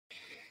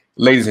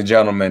Ladies and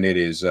gentlemen, it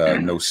is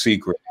no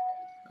secret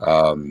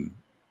um,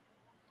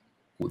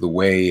 the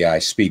way I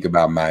speak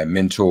about my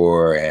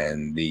mentor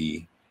and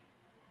the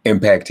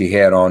impact he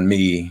had on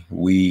me.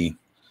 We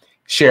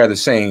share the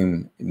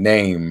same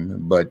name,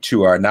 but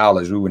to our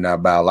knowledge, we were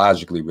not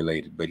biologically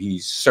related. But he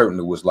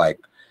certainly was like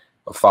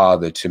a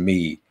father to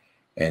me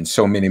and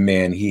so many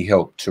men he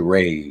helped to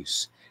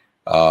raise,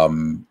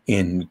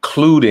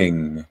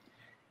 including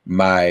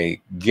my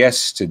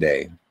guest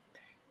today,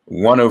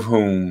 one of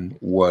whom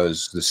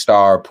was the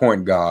star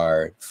point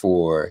guard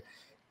for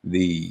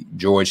the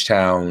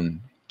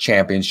Georgetown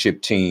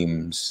championship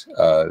teams.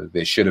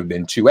 There should have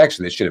been two,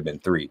 actually, there should have been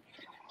three,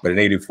 but in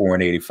 '84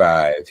 and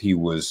 '85, he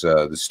was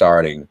the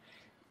starting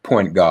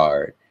point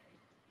guard.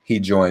 He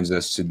joins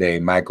us today,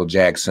 Michael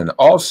Jackson.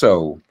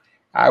 Also,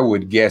 I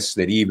would guess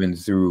that even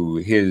through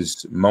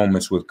his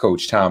moments with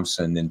Coach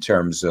Thompson in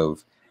terms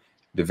of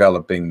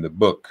developing the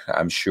book,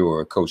 I'm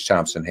sure Coach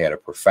Thompson had a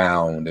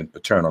profound and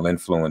paternal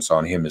influence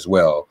on him as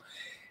well.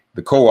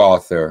 The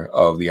co-author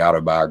of the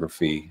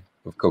autobiography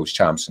of Coach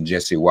Thompson,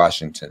 Jesse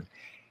Washington,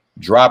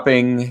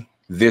 dropping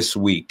this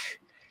week.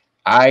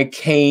 I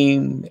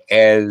Came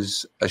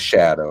as a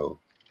Shadow,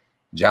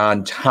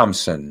 John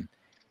Thompson,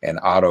 an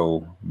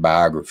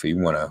autobiography.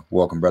 We want to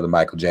welcome Brother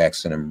Michael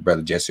Jackson and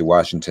Brother Jesse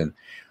Washington.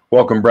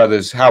 Welcome,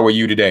 brothers. How are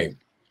you today?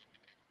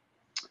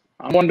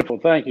 I'm wonderful.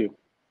 Thank you.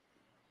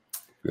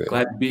 Good.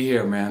 Glad to be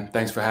here, man.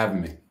 Thanks for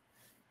having me.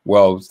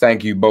 Well,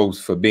 thank you both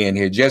for being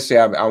here. Jesse,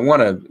 I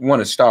want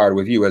to start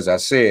with you. As I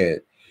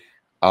said,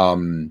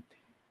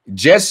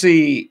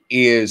 Jesse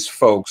is,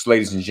 folks,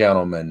 ladies and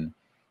gentlemen,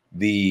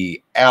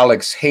 the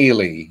Alex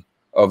Haley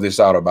of this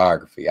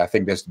autobiography. I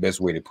think that's the best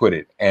way to put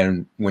it.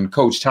 And when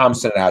Coach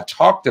Thompson and I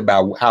talked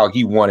about how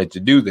he wanted to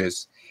do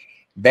this,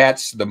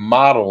 that's the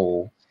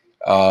model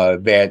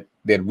that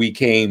we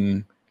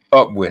came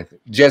up with.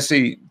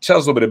 Jesse, tell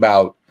us a little bit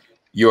about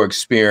your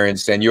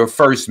experience and your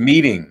first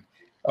meeting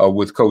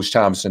with Coach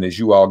Thompson as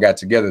you all got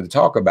together to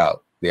talk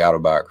about the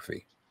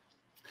autobiography.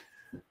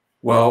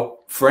 Well,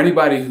 for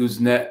anybody who's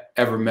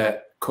ever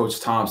met Coach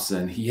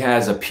Thompson, he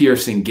has a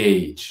piercing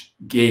gaze.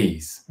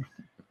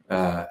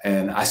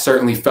 And I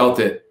certainly felt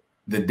it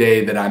the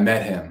day that I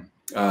met him.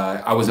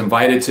 I was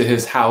invited to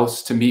his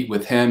house to meet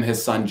with him,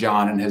 his son,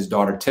 John, and his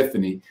daughter,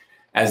 Tiffany,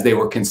 as they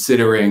were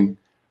considering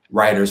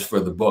writers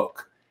for the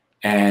book.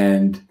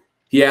 And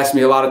he asked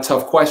me a lot of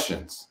tough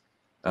questions.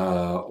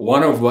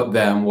 One of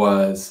them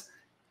was,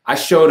 I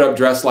showed up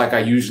dressed like I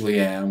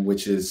usually am,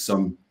 which is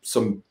some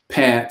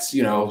pants,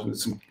 you know,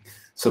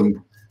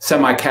 some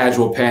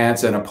semi-casual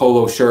pants and a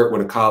polo shirt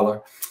with a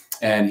collar.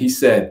 And he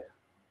said,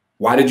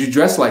 "Why did you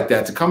dress like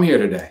that to come here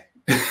today?"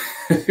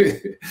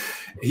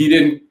 He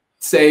didn't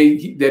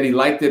say that he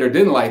liked it or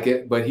didn't like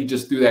it, but he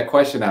just threw that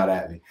question out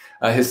at me.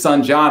 His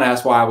son, John,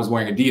 asked why I was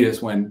wearing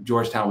Adidas when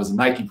Georgetown was a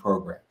Nike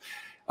program.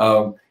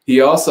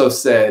 He also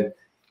said,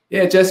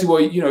 "Yeah, Jesse, well,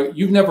 you know,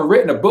 you've never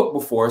written a book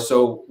before,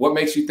 so what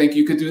makes you think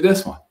you could do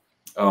this one?"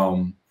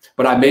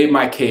 But I made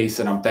my case,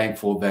 and I'm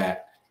thankful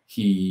that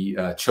he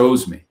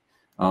chose me.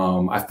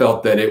 I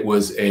felt that it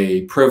was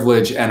a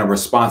privilege and a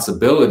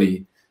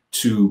responsibility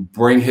to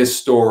bring his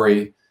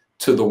story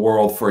to the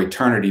world for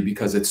eternity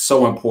because it's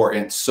so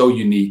important, so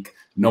unique.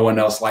 No one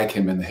else like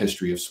him in the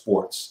history of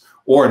sports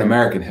or in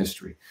American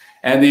history.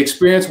 And the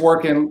experience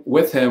working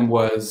with him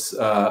was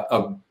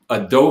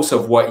a dose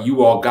of what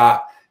you all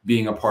got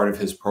being a part of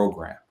his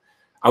program.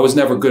 I was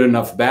never good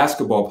enough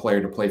basketball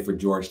player to play for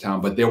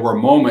Georgetown, but there were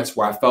moments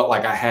where I felt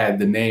like I had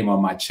the name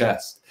on my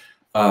chest.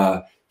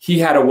 He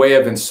had a way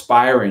of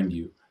inspiring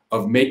you,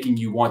 of making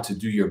you want to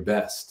do your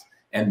best.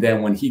 And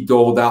then when he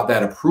doled out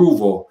that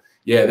approval,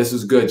 "Yeah, this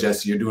is good,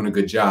 Jesse, you're doing a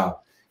good job,"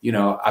 you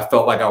know, I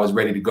felt like I was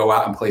ready to go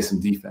out and play some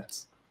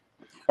defense.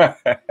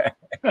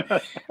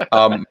 Michael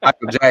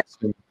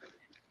Jackson,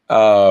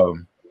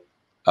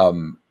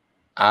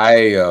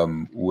 I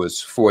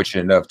was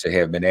fortunate enough to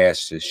have been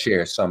asked to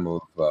share some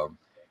of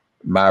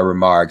my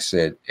remarks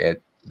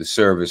at the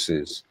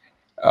services.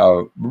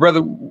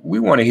 Brother, we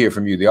want to hear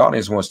from you. The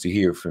audience wants to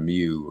hear from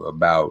you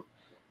about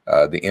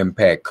the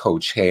impact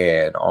Coach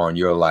had on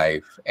your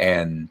life.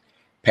 And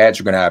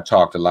Patrick and I have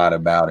talked a lot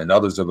about, and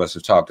others of us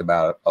have talked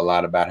about a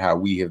lot about how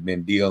we have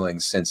been dealing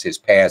since his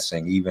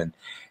passing. Even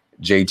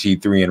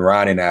JT3 and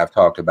Ronnie and I have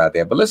talked about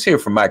that. But let's hear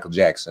from Michael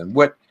Jackson.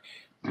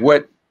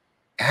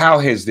 How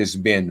has this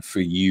been for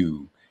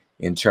you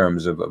in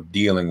terms of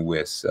dealing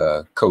with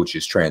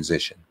Coach's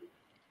transition?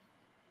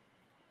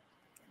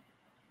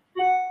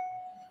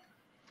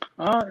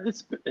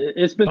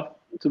 It's been,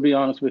 to be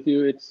honest with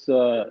you,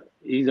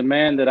 he's a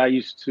man that I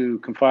used to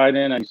confide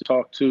in. I used to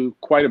talk to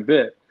quite a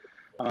bit,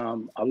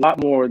 a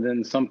lot more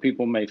than some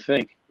people may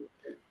think.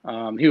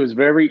 He was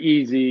very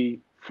easy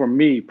for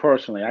me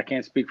personally. I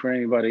can't speak for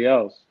anybody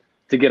else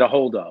to get a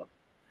hold of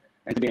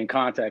and to be in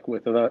contact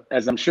with,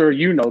 as I'm sure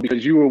you know,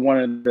 because you were one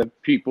of the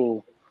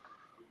people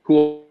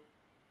who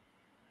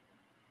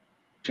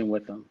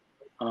with him.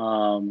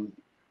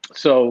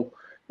 So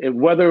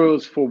whether it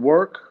was for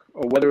work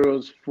or whether it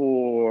was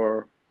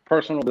for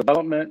personal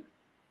development,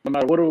 no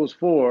matter what it was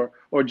for,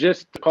 or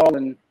just to call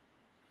and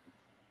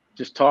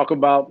just talk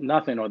about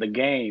nothing or the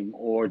game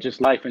or just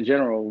life in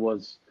general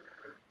was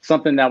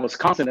something that was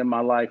constant in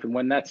my life. And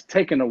when that's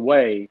taken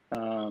away,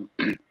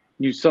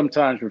 you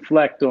sometimes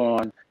reflect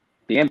on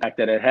the impact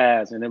that it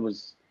has, and it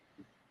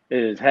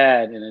has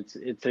had, and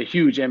it's a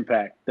huge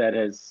impact that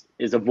is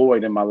a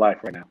void in my life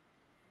right now.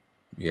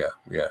 Yeah.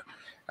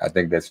 I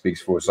think that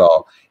speaks for us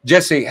all.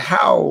 Jesse,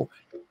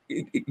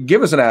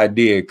 give us an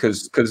idea,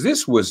 because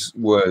this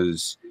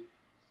was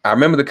I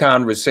remember the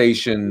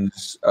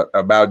conversations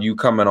about you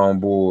coming on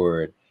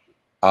board.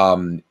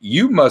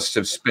 You must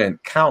have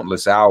spent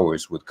countless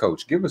hours with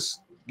Coach. Give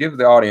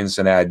the audience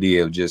an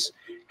idea of just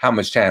how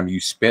much time you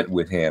spent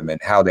with him and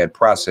how that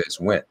process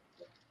went.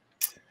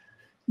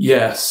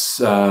 Yes,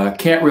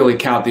 can't really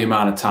count the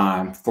amount of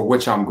time, for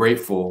which I'm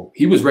grateful.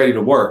 He was ready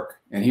to work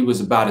and he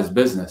was about his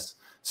business.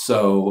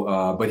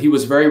 So, but he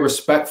was very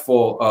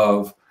respectful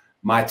of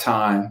my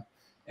time,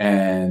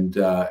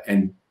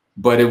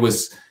 but it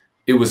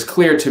was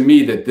clear to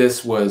me that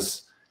this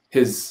was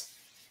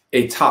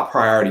a top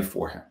priority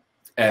for him.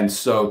 And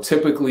so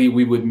typically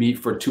we would meet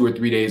for 2 or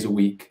 3 days a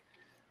week.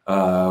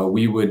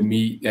 We would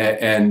meet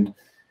and,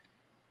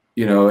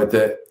 you know, at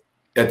the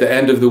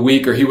end of the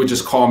week, or he would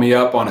just call me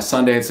up on a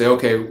Sunday and say,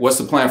 okay, what's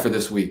the plan for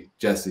this week,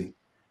 Jesse?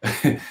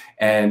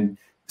 And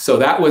so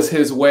that was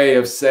his way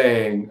of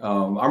saying,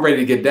 I'm ready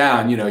to get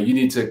down. You know, you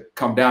need to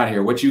come down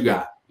here. What you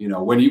got? You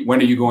know, when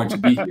are you going to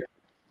be here?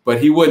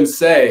 But he wouldn't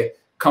say,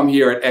 come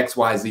here at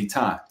XYZ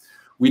time.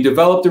 We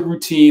developed a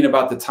routine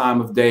about the time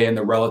of day and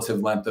the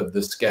relative length of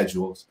the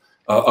schedules,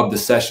 of the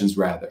sessions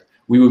rather.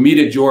 We would meet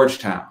at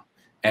Georgetown,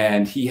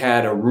 and he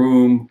had a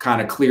room kind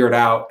of cleared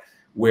out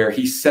where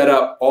he set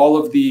up all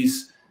of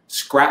these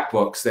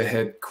scrapbooks that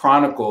had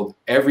chronicled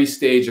every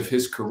stage of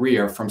his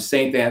career from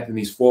St.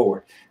 Anthony's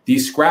forward.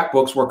 These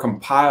scrapbooks were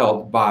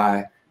compiled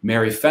by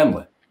Mary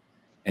Fenlon,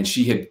 and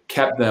she had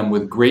kept them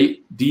with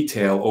great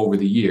detail over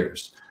the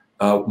years.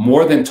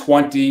 More than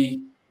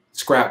 20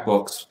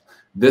 scrapbooks,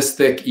 this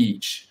thick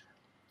each,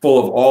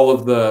 full of all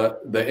of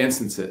the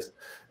instances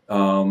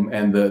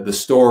and the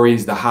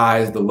stories, the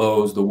highs, the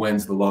lows, the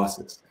wins, the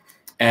losses.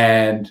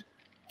 And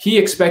he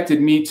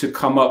expected me to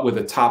come up with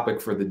a topic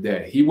for the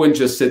day. He wouldn't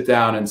just sit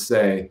down and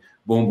say,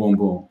 boom, boom,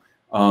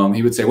 boom.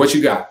 He would say, what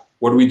you got?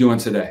 What are we doing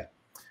today?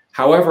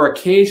 However,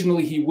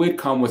 occasionally he would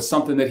come with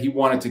something that he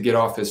wanted to get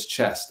off his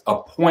chest,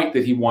 a point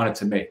that he wanted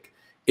to make.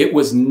 It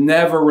was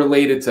never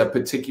related to a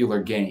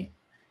particular game.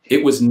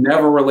 It was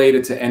never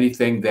related to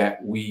anything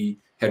that we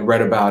had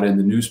read about in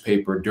the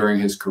newspaper during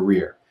his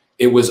career.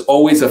 It was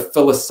always a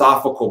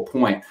philosophical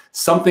point,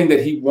 something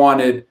that he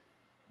wanted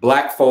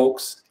Black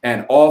folks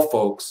and all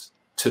folks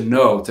to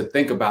know, to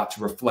think about,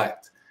 to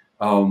reflect.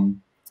 You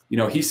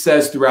know, he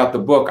says throughout the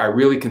book, I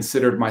really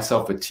considered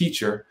myself a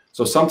teacher.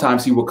 So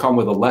sometimes he would come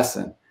with a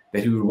lesson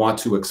that he would want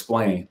to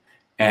explain.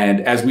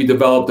 And as we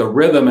developed a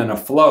rhythm and a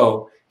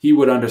flow, he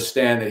would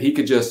understand that he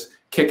could just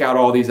kick out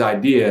all these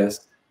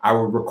ideas. I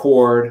would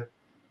record,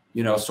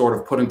 you know, sort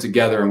of put them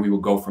together, and we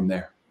would go from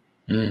there.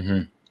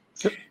 Mm-hmm.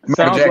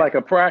 Sounds like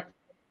a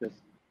practice.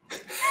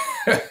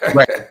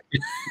 Right.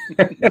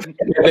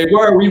 They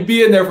were. We'd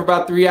be in there for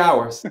about 3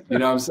 hours. You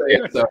know what I'm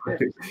saying? So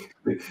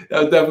that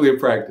was definitely a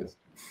practice.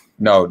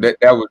 No,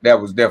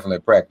 that was definitely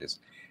a practice.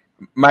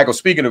 Michael,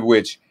 speaking of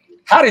which,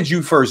 how did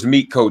you first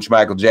meet Coach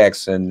Michael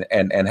Jackson,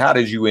 and how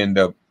did you end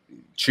up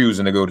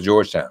choosing to go to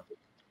Georgetown?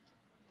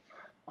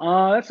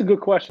 That's a good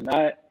question.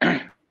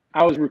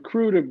 I was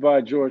recruited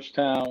by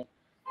Georgetown,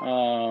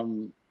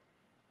 and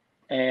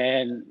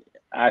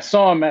I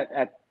saw him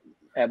at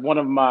one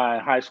of my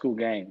high school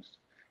games.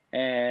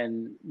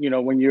 And, you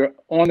know, when you're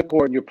on the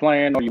court and you're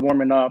playing or you're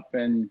warming up,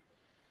 and,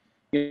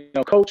 you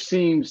know, Coach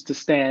seems to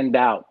stand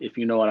out, if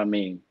you know what I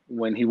mean,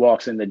 when he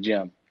walks in the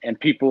gym. And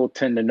people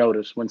tend to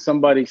notice when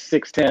somebody's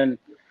 6'10",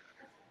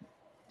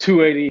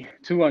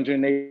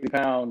 280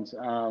 pounds,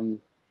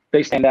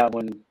 they stand out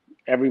when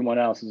everyone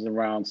else is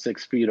around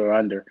 6 feet or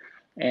under.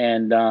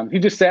 And he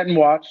just sat and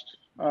watched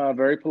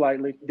very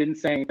politely, didn't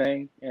say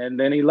anything, and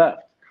then he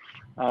left.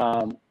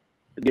 The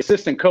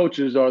assistant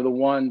coaches are the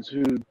ones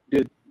who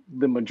did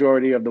the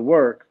majority of the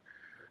work.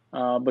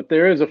 But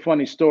there is a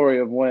funny story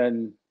of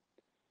when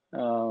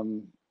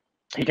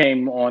he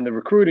came on the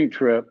recruiting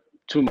trip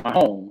to my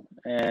home.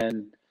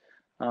 And,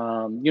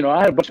 you know,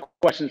 I had a bunch of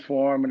questions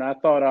for him, and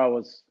at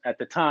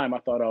the time, I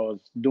thought I was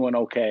doing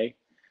okay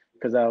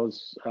because I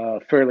was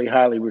fairly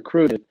highly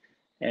recruited.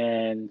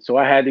 And so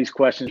I had these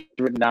questions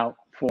written out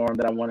for him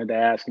that I wanted to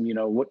ask him. You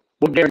know,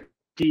 what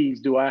guarantees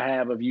do I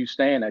have of you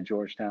staying at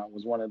Georgetown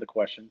was one of the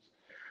questions.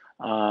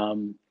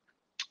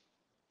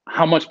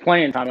 How much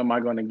playing time am I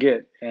going to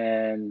get?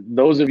 And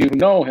those of you who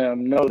know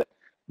him know that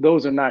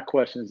those are not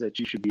questions that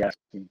you should be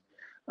asking.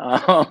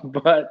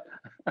 But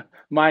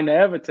my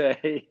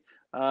naivete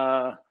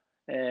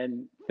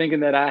and thinking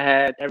that I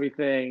had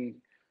everything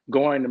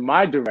going in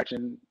my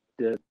direction,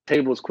 the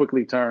tables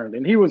quickly turned.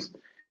 And he was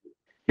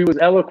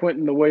eloquent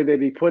in the way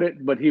that he put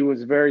it, but he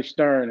was very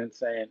stern in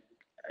saying,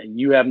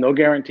 you have no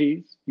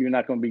guarantees. You're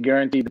not going to be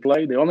guaranteed to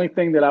play. The only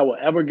thing that I will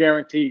ever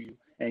guarantee you,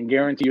 and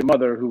guarantee your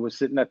mother, who was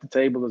sitting at the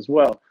table as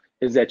well,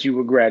 is that you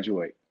will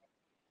graduate.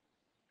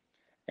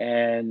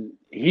 And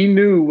he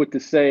knew what to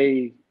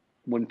say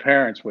when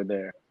parents were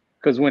there.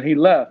 Because when he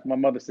left, my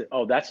mother said,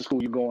 "Oh, that's the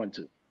school you're going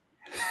to.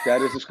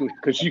 That is the school,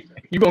 because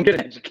you're going to get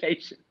an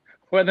education.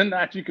 Whether or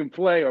not you can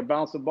play or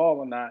bounce a ball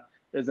or not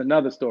is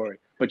another story,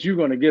 but you're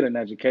going to get an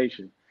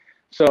education."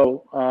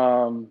 So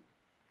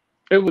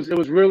it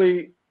was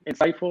really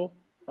insightful.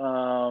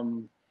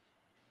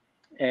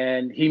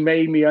 And he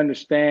made me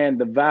understand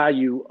the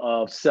value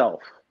of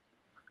self,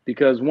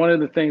 because one of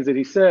the things that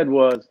he said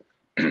was,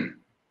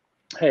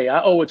 hey,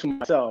 I owe it to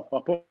myself. I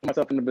put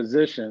myself in a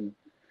position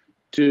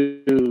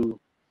to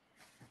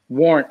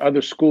warrant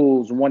other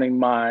schools wanting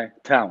my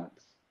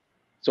talents.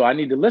 So I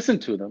need to listen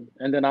to them,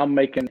 and then I'll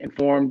make an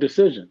informed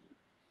decision.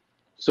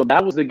 So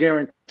that was the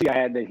guarantee I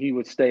had that he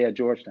would stay at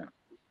Georgetown.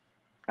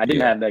 I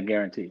didn't have that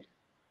guarantee.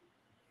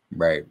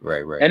 Right.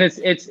 And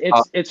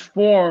it's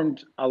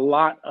formed a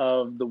lot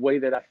of the way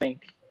that I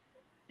think,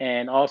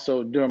 and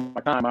also during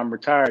my time, I'm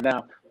retired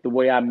now, the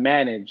way I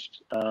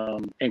managed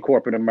in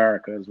corporate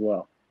America as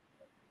well.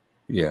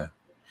 Yeah.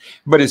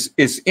 But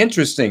it's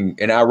interesting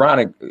and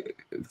ironic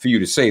for you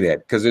to say that,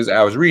 because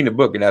I was reading the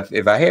book, and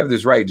if I have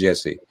this right,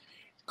 Jesse,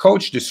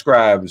 Coach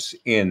describes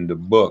in the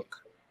book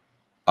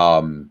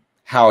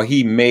how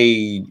he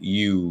made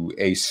you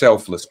a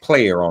selfless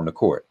player on the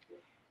court,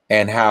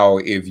 and how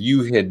if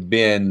you had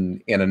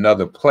been in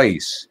another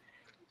place,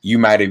 you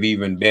might have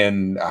even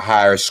been a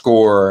higher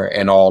scorer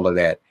and all of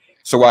that.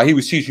 So while he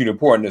was teaching the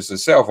importance of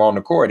self on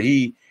the court,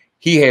 he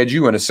had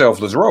you in a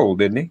selfless role,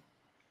 didn't he?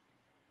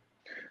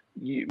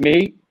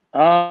 Me?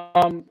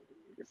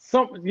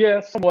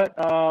 Somewhat.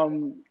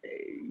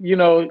 You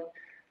know,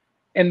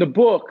 in the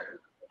book,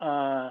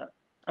 I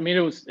mean,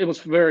 it was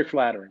very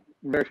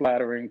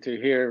flattering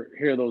to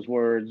hear those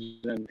words,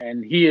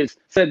 and he has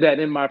said that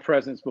in my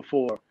presence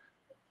before,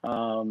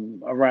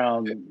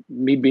 around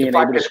me being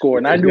able to score,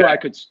 and I knew I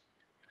could.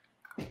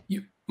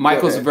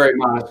 Michael's a very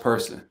modest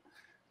person.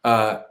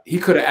 He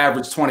could have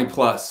averaged 20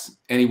 plus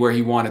anywhere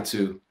he wanted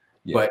to,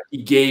 but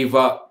he gave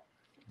up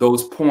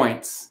those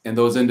points and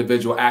those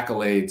individual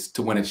accolades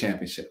to win a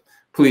championship.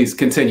 Please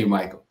continue,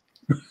 Michael.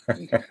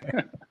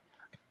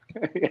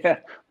 Yeah.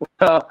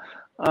 Well,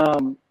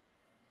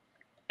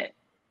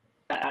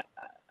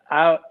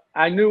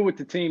 I knew what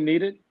the team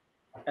needed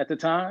at the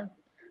time,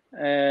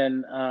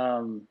 and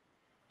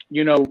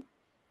you know,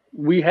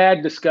 we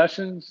had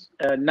discussions,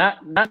 not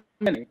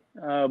many,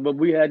 but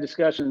we had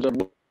discussions of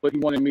what he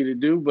wanted me to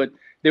do. But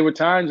there were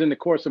times in the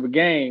course of a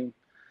game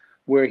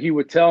where he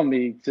would tell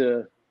me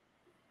to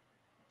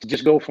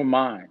just go for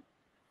mine.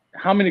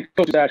 How many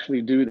coaches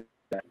actually do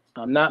that?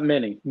 Not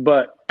many,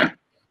 but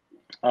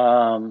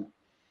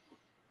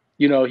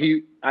you know,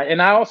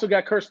 I also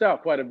got cursed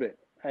out quite a bit.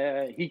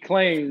 He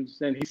claims,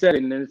 and he said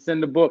it, and it's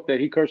in the book, that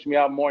he cursed me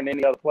out more than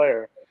any other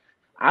player.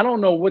 I don't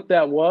know what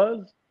that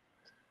was,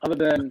 other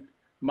than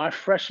my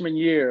freshman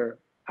year,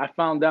 I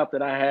found out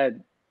that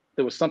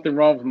there was something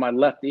wrong with my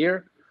left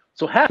ear.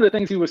 So half of the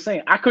things he was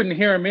saying, I couldn't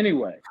hear him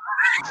anyway.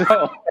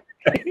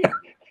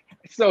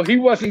 So he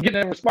wasn't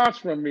getting a response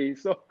from me.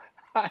 So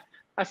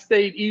I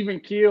stayed even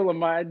keel,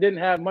 and I didn't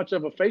have much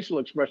of a facial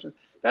expression.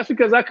 That's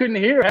because I couldn't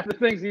hear half the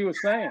things he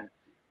was saying.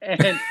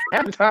 And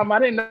half the time I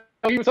didn't know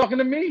he was talking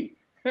to me.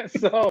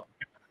 So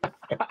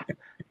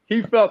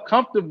he felt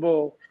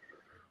comfortable,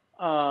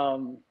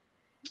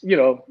 you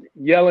know,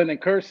 yelling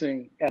and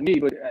cursing at me.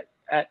 But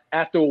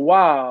after a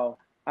while,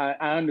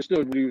 I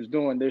understood what he was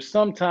doing. There's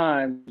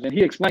sometimes, and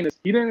he explained this,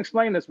 he didn't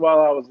explain this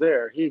while I was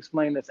there. He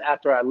explained this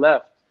after I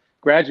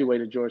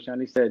graduated Georgetown.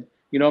 He said,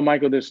 you know,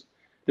 Michael, there's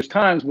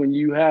times when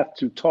you have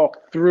to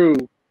talk through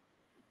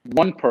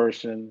one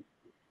person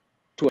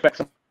to affect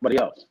somebody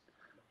else.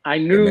 I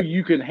knew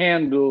you could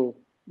handle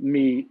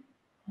me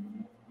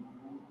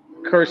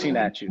cursing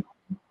at you,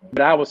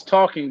 but I was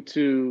talking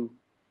to,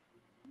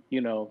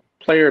 you know,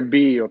 player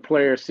B or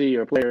player C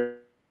or player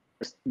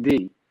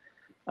D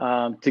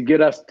to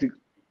get us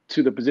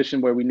to the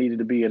position where we needed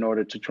to be in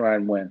order to try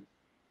and win.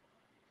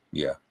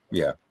 Yeah,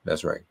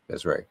 that's right.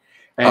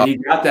 And he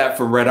got that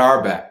from Red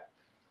Auerbach.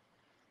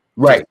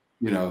 Right.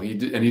 You know,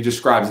 he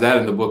describes that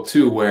in the book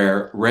too,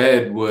 where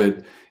Red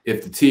would,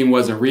 if the team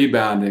wasn't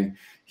rebounding,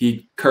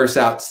 he'd curse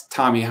out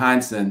Tommy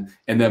Heinsohn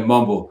and then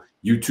mumble,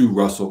 "You too,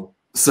 Russell."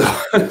 So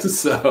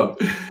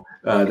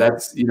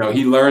that's, you know,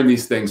 he learned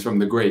these things from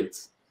the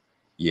greats.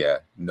 Yeah,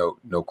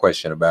 no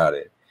question about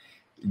it.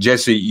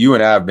 Jesse, you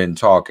and I have been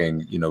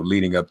talking, you know,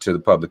 leading up to the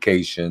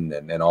publication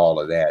and all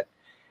of that,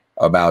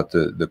 about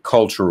the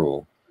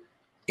cultural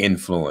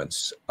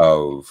influence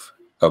of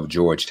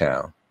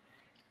Georgetown.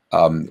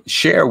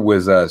 Share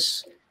with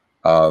us,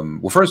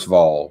 well, first of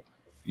all,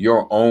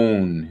 your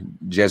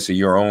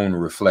own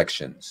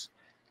reflections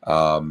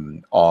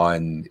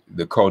on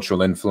the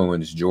cultural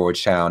influence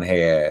Georgetown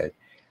had,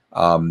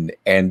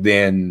 and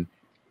then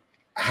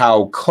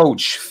how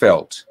Coach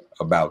felt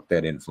about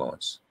that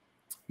influence.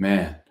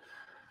 Man,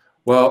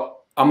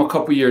 well, I'm a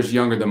couple years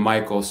younger than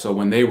Michael, so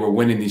when they were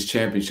winning these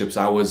championships,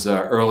 I was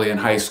early in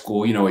high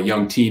school, you know, a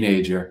young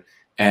teenager.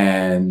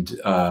 And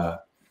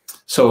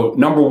so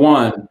number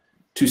one,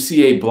 to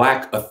see a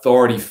Black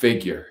authority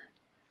figure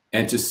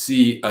and to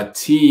see a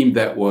team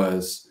that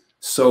was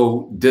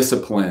so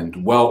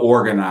disciplined, well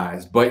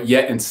organized, but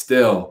yet and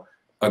still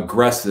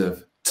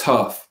aggressive,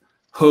 tough,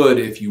 hood,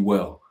 if you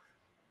will,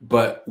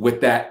 but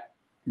with that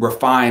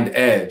refined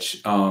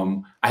edge.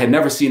 I had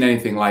never seen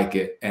anything like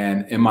it.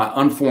 And in my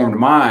unformed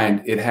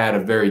mind, it had a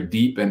very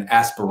deep and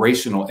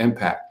aspirational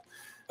impact.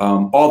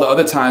 All the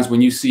other times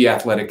when you see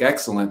athletic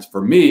excellence,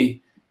 for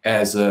me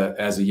as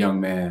a young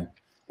man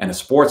and a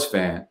sports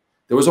fan,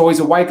 there was always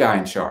a white guy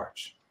in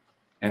charge.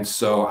 And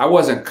so I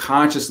wasn't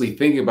consciously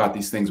thinking about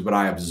these things, but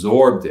I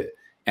absorbed it.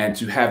 And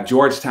to have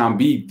Georgetown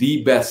be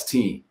the best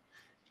team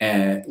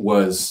and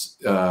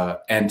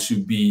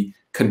to be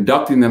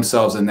conducting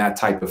themselves in that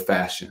type of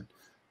fashion,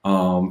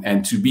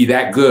 and to be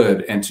that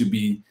good and to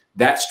be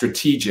that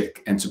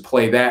strategic and to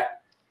play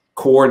that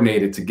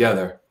coordinated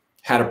together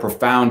had a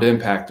profound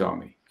impact on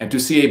me. And to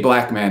see a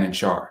black man in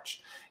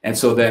charge. And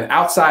so then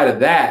outside of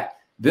that,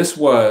 this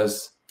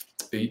was,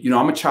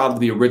 I'm a child of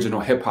the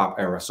original hip hop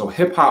era. So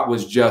hip hop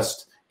was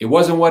just, it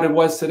wasn't what it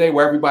was today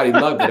where everybody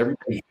loved it.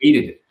 Everybody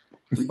hated it.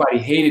 Everybody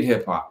hated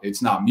hip hop.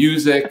 It's not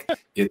music,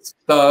 it's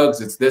thugs,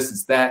 it's this,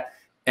 it's that.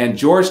 And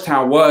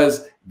Georgetown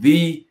was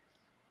the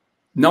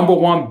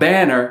 #1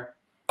 banner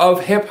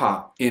of hip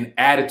hop in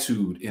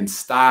attitude, in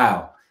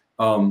style.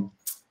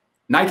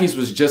 Nike's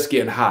was just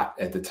getting hot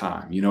at the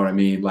time. You know what I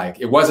mean? Like,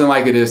 it wasn't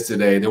like it is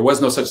today. There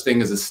was no such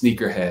thing as a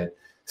sneakerhead.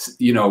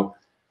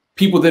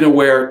 People didn't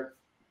wear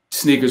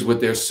sneakers with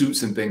their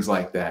suits and things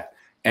like that.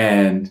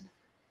 And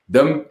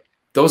those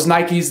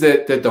Nikes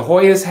that the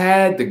Hoyas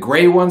had, the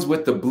gray ones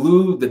with the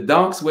blue, the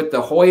dunks with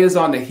the Hoyas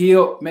on the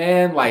heel,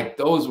 man, like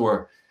those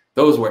were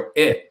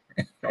it.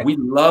 We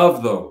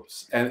love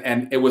those.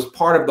 And it was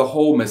part of the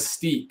whole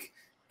mystique,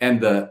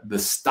 and the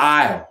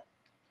style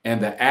and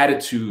the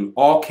attitude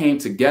all came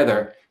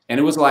together. And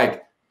it was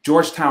like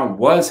Georgetown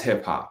was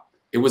hip hop.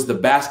 It was the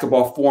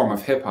basketball form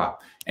of hip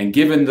hop. And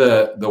given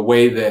the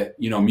way that,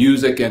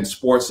 music and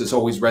sports has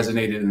always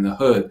resonated in the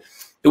hood,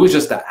 it was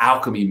just the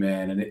alchemy,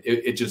 man. And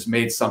it just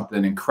made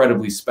something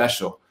incredibly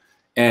special.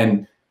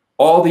 And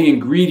all the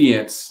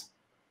ingredients,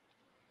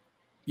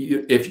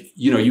 if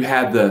you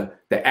had the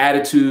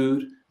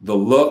attitude, the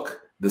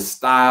look, the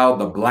style,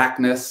 the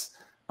blackness,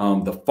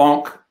 the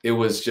funk, it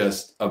was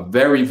just a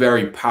very,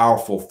 very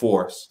powerful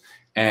force.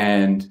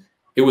 And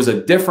it was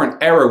a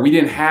different era. We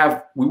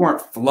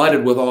weren't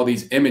flooded with all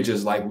these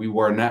images like we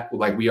are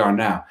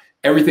now.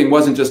 Everything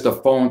wasn't just a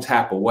phone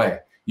tap away.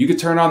 You could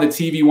turn on the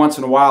TV once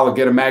in a while or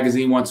get a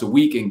magazine once a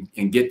week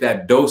and get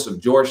that dose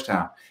of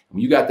Georgetown.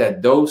 When you got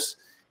that dose,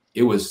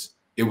 it was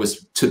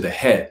to the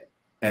head.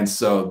 And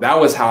so that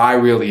was how I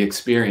really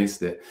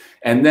experienced it.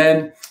 And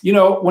then,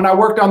 when I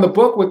worked on the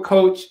book with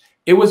Coach,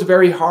 it was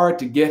very hard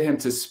to get him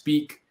to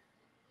speak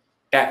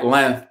at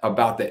length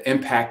about the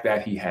impact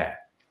that he had.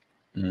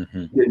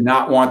 Mm-hmm. He did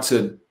not want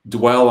to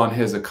dwell on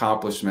his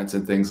accomplishments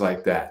and things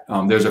like that.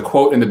 There's a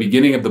quote in the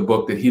beginning of the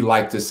book that he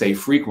liked to say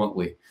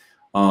frequently,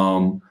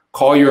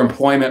 call your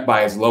employment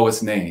by its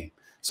lowest name.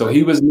 So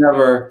he was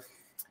never,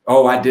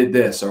 oh, I did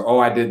this, or, oh,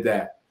 I did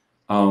that.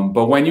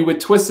 But when you would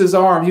twist his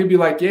arm, he'd be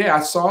like, yeah,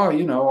 I saw,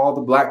 all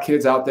the black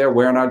kids out there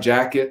wearing our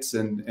jackets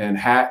and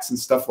hats and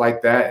stuff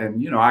like that.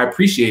 And, I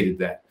appreciated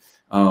that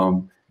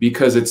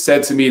because it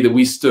said to me that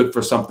we stood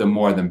for something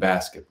more than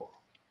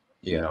basketball.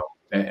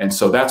 And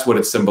so that's what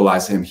it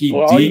symbolized him.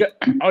 All you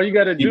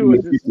got to do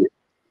is just,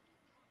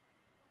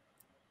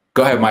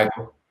 go ahead,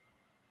 Michael.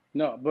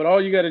 No, but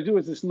all you got to do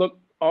is just look.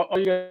 All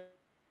you got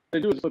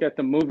to do is look at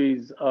the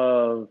movies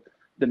of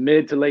the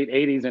mid to late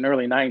 '80s and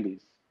early '90s.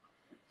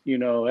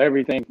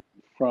 Everything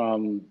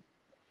from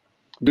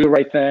Do the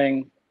Right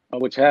Thing,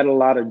 which had a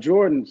lot of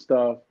Jordan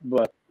stuff,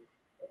 but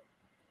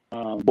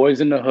Boys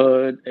in the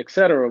Hood,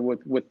 etc.,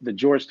 with the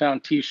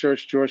Georgetown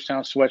T-shirts,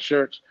 Georgetown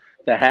sweatshirts,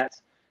 the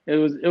hats. It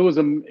was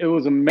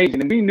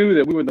amazing, and we knew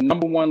that we were the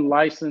 #1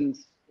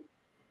 licensed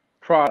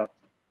product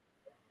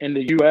in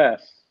the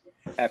U.S.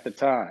 at the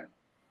time.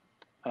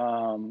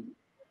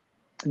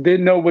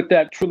 Didn't know what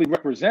that truly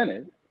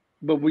represented,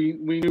 but we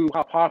knew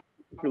how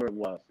popular it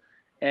was.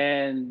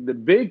 And the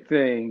big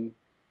thing,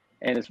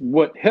 and it's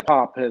what hip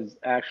hop has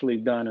actually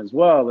done as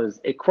well,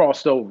 is it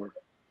crossed over.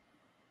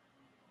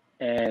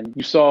 And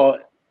you saw,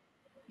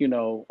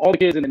 all the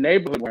kids in the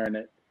neighborhood wearing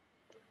it,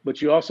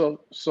 but you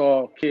also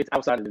saw kids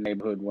outside of the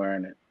neighborhood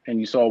wearing it,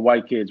 and you saw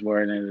white kids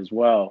wearing it as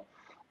well.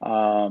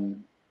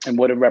 And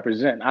what it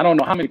represents. I don't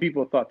know how many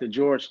people thought that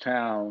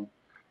Georgetown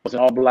was an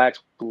all-black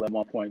school at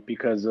one point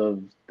because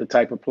of the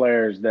type of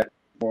players that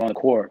were on the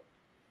court,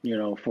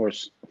 for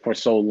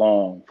so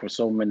long, for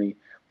so many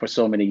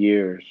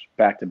years,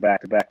 back to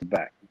back to back to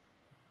back.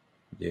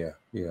 Yeah.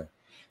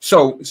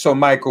 So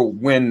Michael,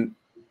 when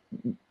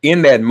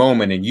in that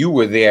moment, and you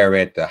were there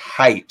at the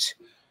height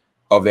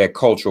of that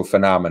cultural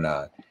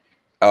phenomenon,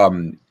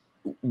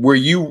 were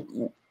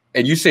you?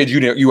 And you said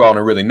you all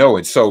didn't really know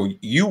it, so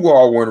you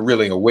all weren't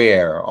really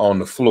aware on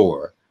the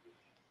floor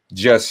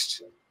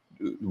just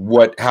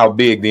how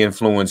big the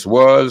influence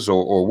was,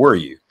 or were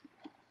you?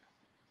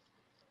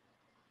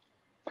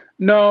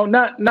 No,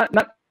 not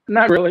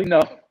really.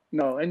 No,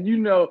 No, and you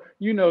know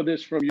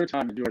this from your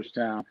time at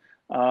Georgetown.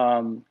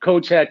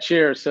 Coach had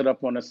chairs set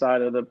up on the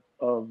side of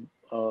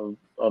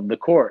the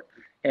court,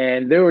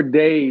 and there were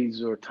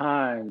days or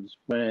times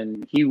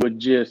when it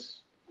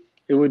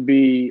would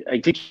be a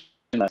teaching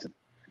lesson,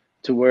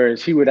 to where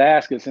he would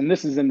ask us, and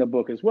this is in the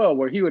book as well,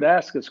 where he would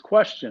ask us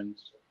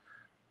questions,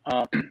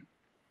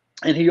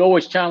 and he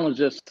always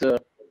challenged us to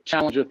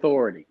challenge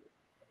authority.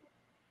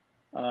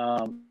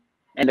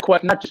 And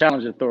not to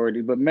challenge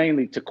authority, but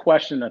mainly to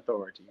question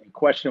authority and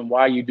question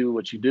why you do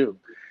what you do.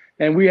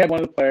 And we had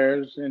one of the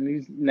players, and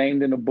he's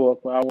named in the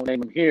book, but I won't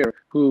name him here,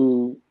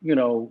 who,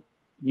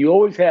 you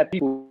always had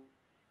people,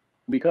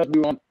 because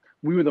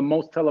we were the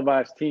most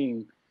televised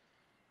team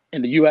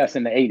in the U.S.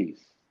 in the 80s,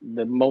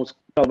 the most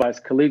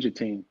televised collegiate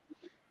team.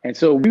 And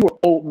so we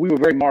were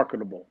very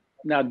marketable.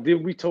 Now,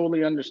 did we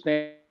totally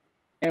understand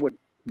what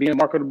being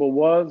marketable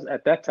was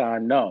at that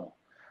time? No.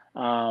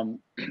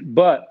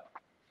 But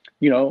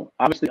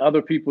obviously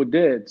other people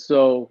did.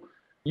 So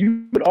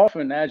you would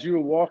often, as you were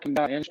walking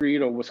down N Street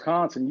or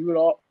Wisconsin, you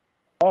would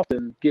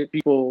often get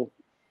people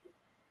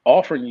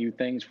offering you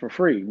things for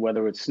free,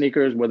 whether it's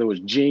sneakers, whether it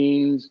was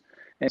jeans.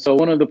 And so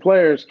one of the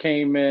players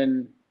came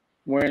in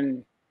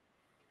wearing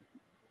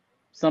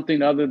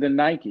something other than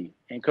Nike.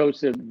 And coach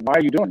said, "Why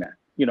are you doing that?"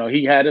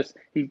 He had us,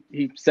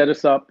 he set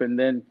us up, and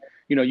then,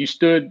 you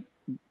stood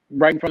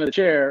right in front of the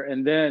chair,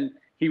 and then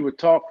he would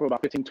talk for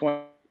about 15,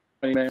 20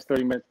 minutes,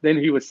 30 minutes. Then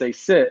he would say,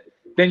 "Sit."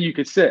 Then you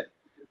could sit.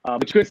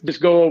 But you couldn't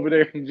just go over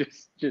there and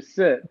just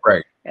sit.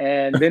 Right.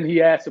 And then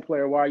he asked the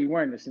player, "Why are you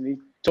wearing this?" And he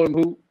told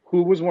him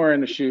who was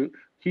wearing the shoe.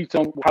 He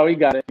told him how he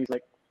got it. He's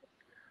like,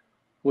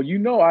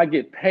 "Well, I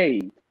get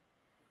paid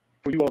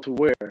for you all to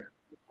wear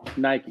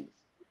Nikes."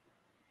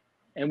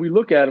 And we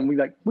look at him,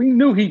 we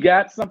knew he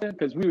got something,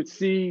 because we would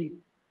see,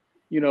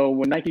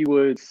 when Nike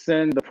would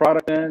send the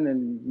product in,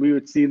 and we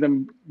would see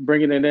them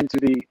bringing it into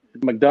the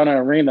McDonough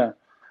Arena.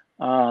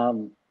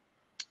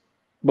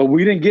 But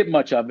we didn't get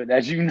much of it,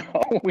 as you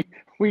know.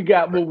 We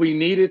got what we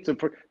needed to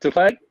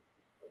play,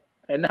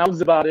 and that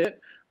was about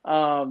it.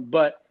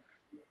 But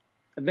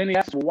then he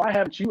asked, "Well, why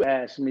haven't you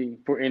asked me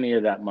for any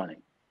of that money?"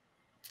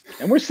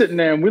 And we're sitting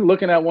there and we're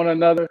looking at one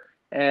another,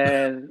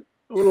 and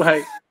we're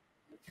like,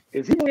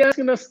 "Is he really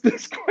asking us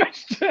this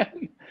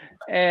question?"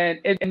 And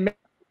it made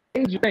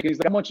you think. He's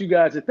like, "I want you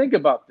guys to think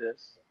about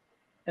this,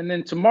 and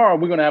then tomorrow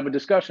we're going to have a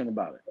discussion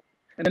about it."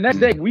 And the next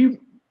day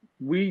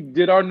we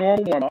did our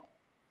normal warm up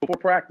before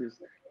practice,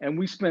 and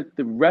we spent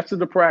the rest of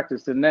the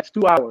practice, the next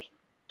 2 hours,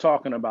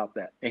 talking about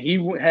that. And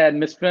he had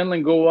Miss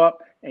Finland go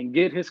up and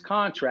get his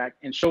contract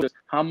and show us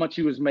how much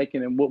he was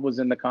making and what was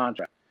in the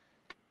contract,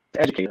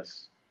 to educate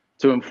us,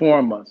 to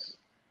inform us,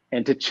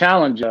 and to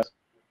challenge us,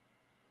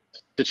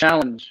 to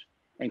challenge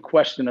and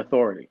question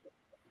authority.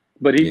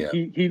 But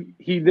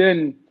he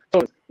then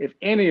told us, "If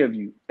any of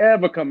you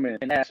ever come in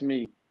and ask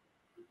me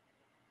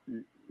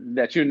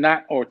that you're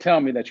not, or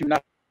tell me that you're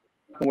not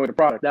going to wear the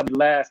product, that'll be the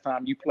last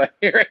time you play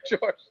here at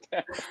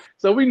Georgetown."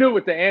 So we knew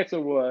what the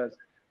answer was,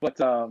 but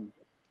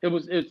it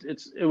was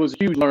a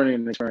huge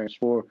learning experience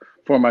for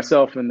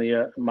myself and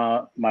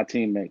my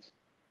teammates.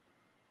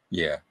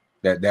 Yeah,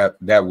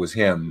 that was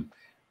him,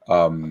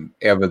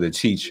 ever the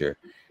teacher.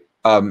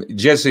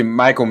 Jesse,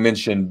 Michael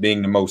mentioned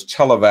being the most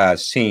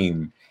televised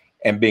team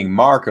and being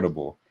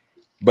marketable,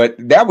 but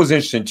that was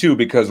interesting too,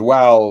 because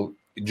while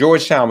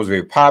Georgetown was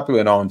very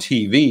popular and on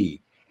TV,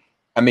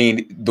 I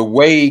mean, the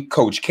way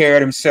Coach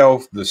carried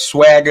himself, the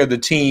swagger the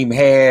team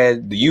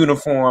had, the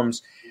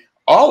uniforms,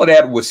 all of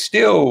that was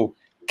still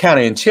kind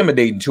of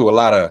intimidating to a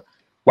lot of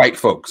white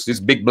folks.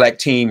 This big black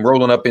team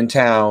rolling up in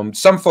town.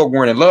 Some folk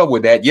weren't in love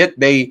with that, yet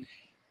they,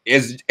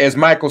 as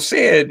Michael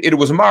said, it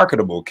was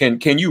marketable.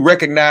 Can you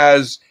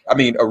reconcile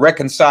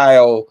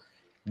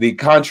the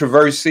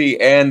controversy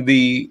and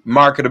the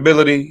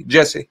marketability,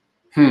 Jesse?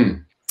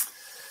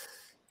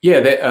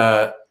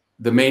 Yeah,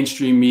 the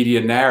mainstream media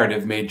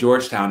narrative made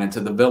Georgetown into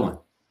the villain,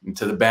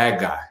 into the bad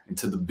guy,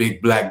 into the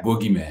big black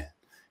boogeyman,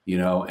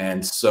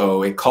 and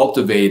so it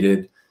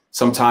cultivated,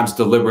 sometimes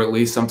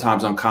deliberately,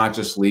 sometimes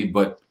unconsciously,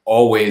 but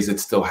always it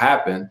still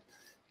happened,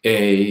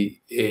 a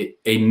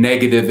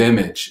negative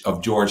image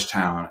of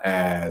Georgetown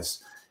as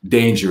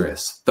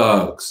dangerous,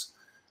 thugs,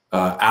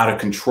 out of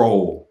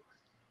control,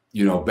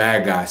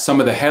 bad guys.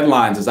 Some of the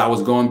headlines, as I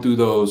was going through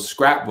those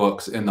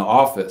scrapbooks in the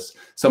office,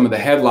 some of the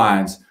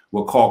headlines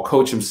will call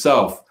Coach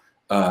himself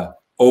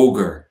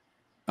ogre,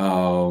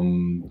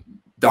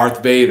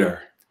 Darth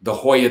Vader, the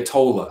Hoya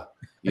Tola,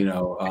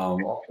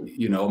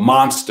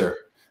 monster,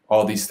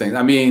 all these things.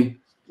 I mean,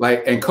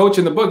 and Coach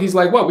in the book, he's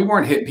like, "Well, we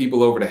weren't hitting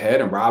people over the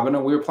head and robbing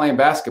them. We were playing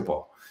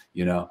basketball,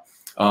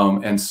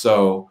 And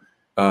so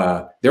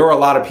there were a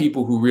lot of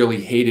people who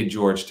really hated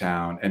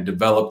Georgetown and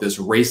developed this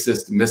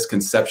racist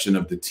misconception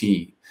of the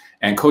team.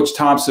 And Coach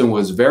Thompson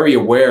was very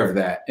aware of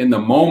that. In the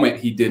moment,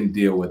 he didn't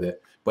deal with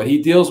it, but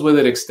he deals with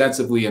it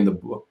extensively in the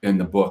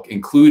book,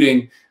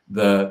 including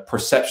the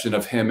perception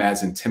of him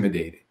as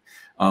intimidating,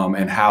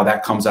 and how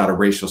that comes out of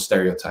racial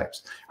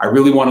stereotypes. I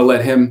really want to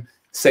let him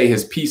say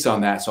his piece on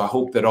that, so I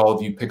hope that all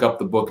of you pick up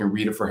the book and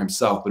read it for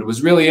himself. But it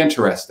was really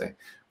interesting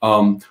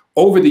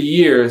Over the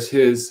years,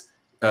 his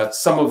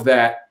some of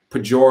that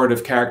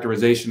pejorative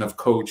characterization of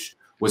Coach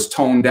was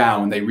toned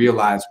down when they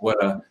realized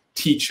what a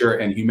teacher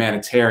and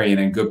humanitarian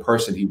and good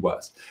person he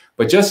was.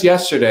 But just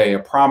yesterday, a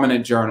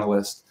prominent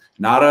journalist,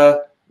 not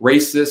a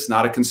racist,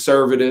 not a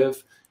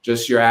conservative,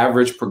 just your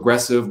average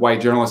progressive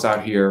white journalist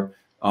out here,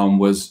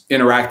 was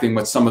interacting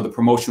with some of the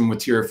promotional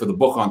material for the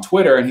book on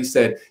Twitter. And he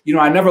said, you know,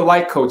 I never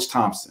liked Coach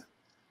Thompson,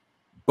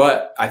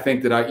 but I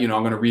think that I'm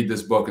going to read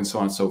this book and so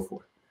on and so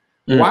forth.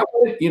 Why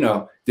would,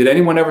 did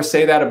anyone ever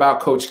say that about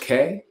Coach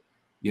K,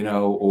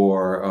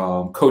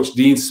 or Coach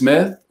Dean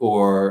Smith,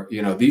 or,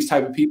 these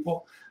type of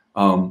people?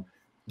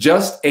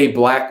 Just a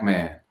black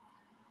man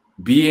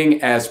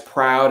being as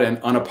proud and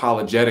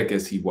unapologetic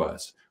as he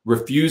was,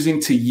 refusing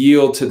to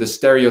yield to the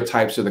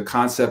stereotypes or the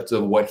concepts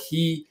of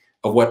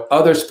what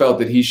others felt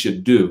that he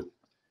should do,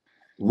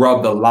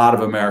 rubbed a lot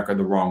of America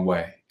the wrong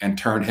way and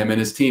turned him and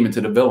his team into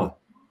the villain.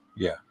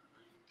 Yeah.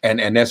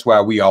 And that's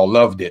why we all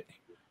loved it.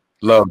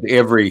 Loved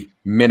every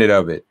minute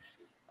of it.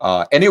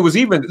 And it was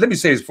even, let me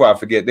say this before I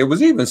forget, there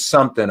was even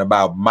something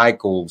about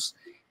Michael's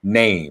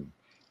name.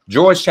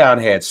 Georgetown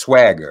had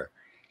swagger,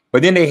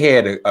 but then they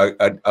had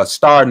a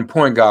starting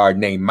point guard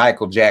named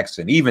Michael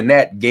Jackson. Even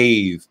that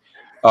gave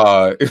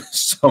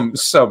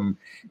some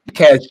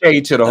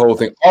cachet to the whole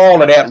thing.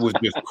 All of that was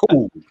just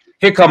cool.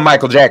 Here come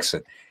Michael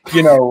Jackson,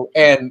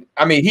 and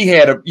I mean, he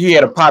had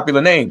a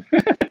popular name.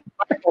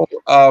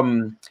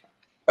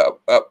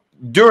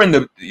 During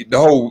the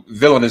whole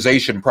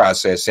villainization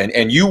process,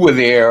 and you were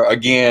there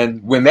again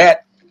when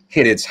that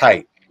hit its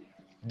height.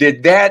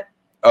 Did that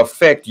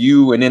affect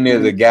you and any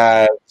of the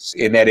guys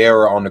in that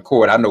era on the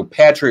court? I know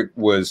Patrick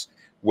was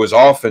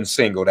often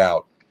singled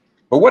out,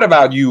 but what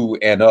about you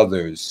and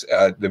others?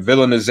 The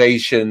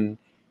villainization,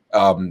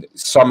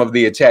 some of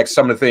the attacks,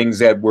 some of the things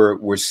that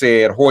were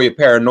said. Hoya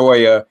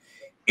Paranoia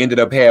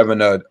ended up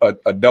having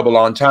a double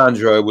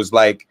entendre. It was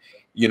like,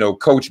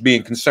 Coach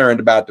being concerned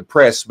about the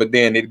press, but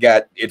then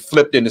it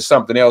flipped into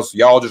something else.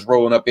 Y'all just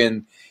rolling up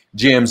in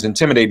gyms,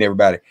 intimidating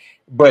everybody.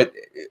 But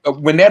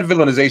when that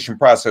villainization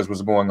process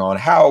was going on,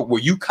 how were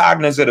you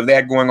cognizant of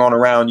that going on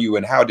around you,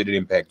 and how did it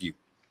impact you?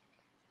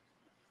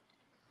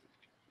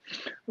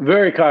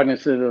 Very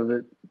cognizant of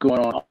it going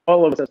on.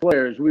 All of us as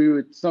players, we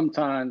would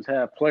sometimes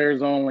have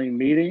players only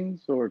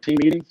meetings or team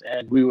meetings,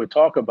 and we would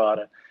talk about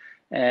it.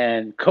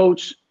 And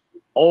Coach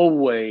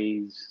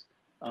always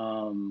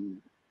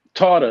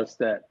taught us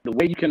that the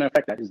way you can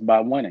affect that is by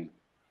winning.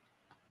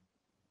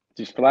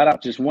 Just flat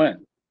out, just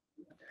win.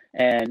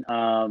 And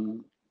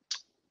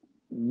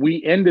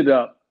we ended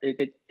up,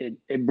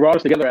 it brought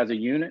us together as a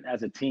unit,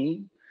 as a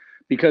team,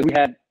 because we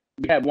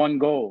had one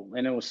goal.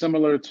 And it was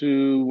similar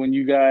to when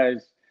you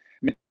guys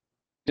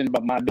mentioned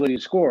about my ability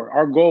to score.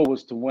 Our goal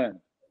was to win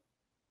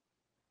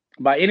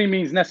by any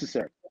means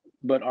necessary,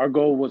 but our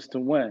goal was to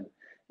win.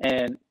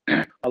 And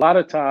a lot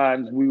of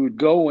times we would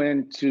go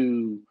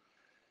into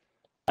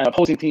an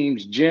opposing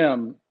team's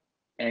gym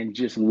and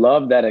just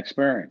love that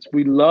experience.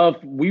 We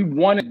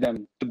wanted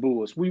them to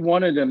boo us. We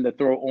wanted them to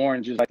throw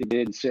oranges like they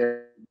did in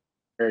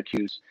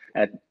Syracuse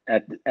at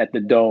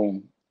the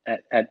Dome,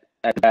 at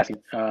the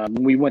basket.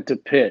 When we went to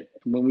Pitt,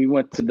 when we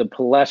went to the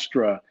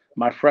Palestra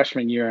my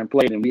freshman year and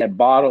played, and we had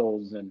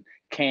bottles and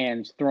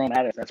cans thrown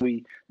at us as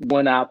we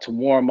went out to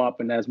warm up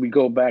and as we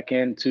go back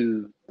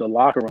into the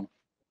locker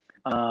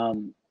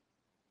room.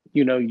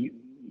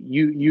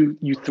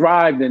 You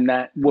thrived in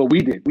that. Well, we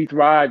did. We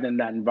thrived in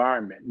that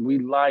environment. We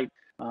liked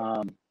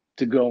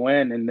to go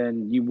in, and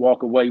then you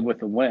walk away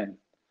with a win.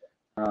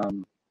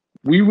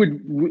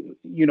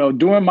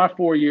 During my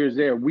 4 years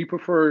there, we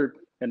preferred,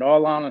 in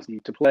all honesty,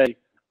 to play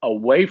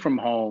away from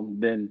home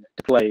than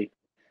to play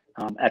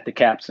at the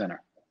Cap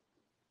Center.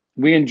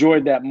 We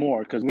enjoyed that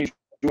more because we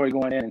enjoyed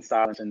going in and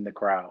silencing the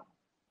crowd.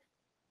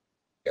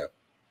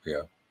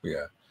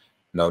 Yeah.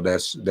 No,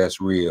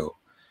 that's real.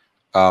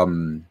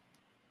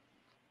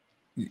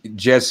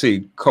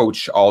 Jesse,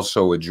 Coach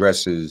also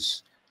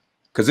addresses,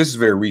 because this is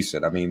very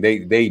recent. I mean,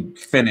 they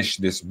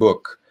finished this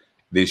book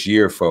this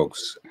year,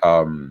 folks.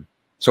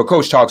 So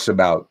Coach talks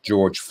about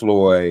George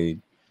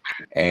Floyd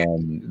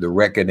and the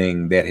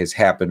reckoning that has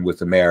happened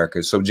with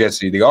America. So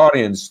Jesse, the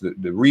audience,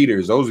 the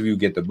readers, those of you who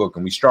get the book,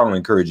 and we strongly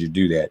encourage you to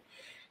do that,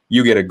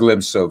 you get a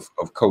glimpse of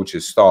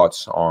Coach's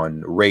thoughts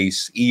on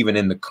race, even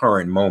in the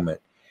current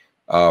moment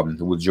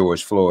with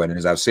George Floyd. And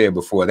as I've said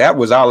before, that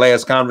was our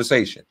last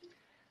conversation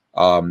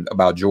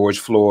about George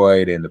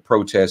Floyd and the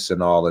protests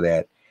and all of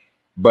that.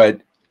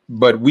 But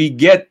we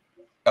get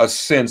a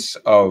sense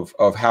of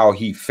how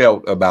he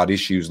felt about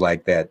issues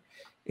like that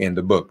in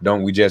the book,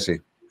 don't we,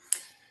 Jesse?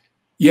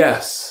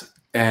 Yes,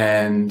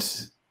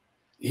 and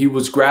he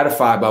was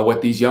gratified by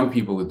what these young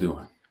people are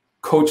doing.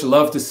 Coach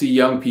loved to see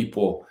young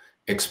people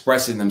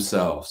expressing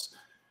themselves,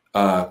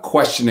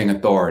 questioning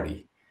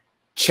authority,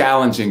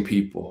 challenging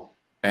people.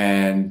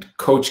 And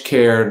Coach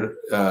cared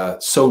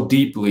so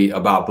deeply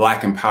about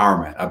Black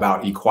empowerment,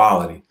 about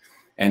equality.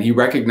 And he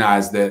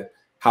recognized that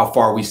how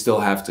far we still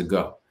have to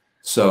go.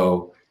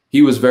 So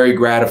he was very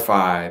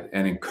gratified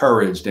and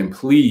encouraged and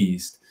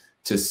pleased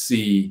to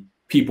see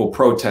people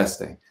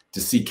protesting,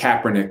 to see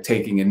Kaepernick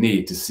taking a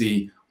knee, to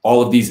see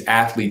all of these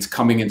athletes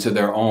coming into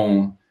their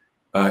own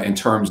in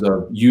terms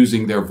of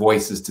using their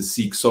voices to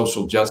seek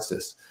social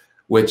justice,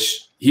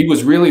 which he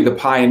was really the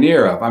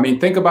pioneer of. I mean,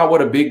 think about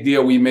what a big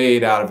deal we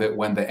made out of it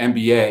when the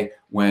NBA,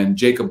 when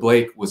Jacob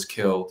Blake was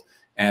killed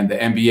and the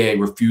NBA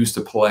refused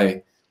to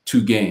play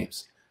 2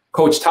 games.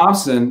 Coach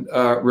Thompson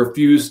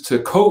refused to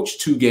coach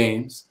 2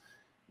 games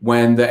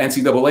when the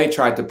NCAA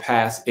tried to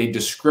pass a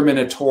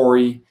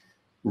discriminatory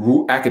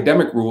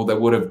academic rule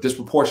that would have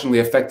disproportionately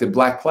affected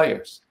Black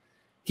players.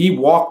 He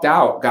walked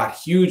out, got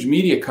huge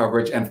media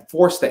coverage, and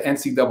forced the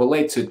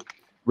NCAA to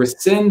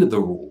rescind the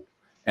rule.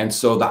 And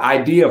so the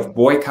idea of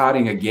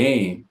boycotting a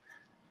game,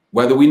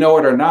 whether we know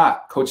it or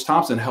not, Coach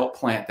Thompson helped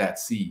plant that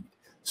seed.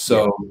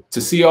 So to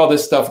see all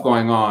this stuff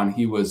going on,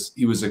 he was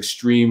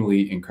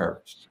extremely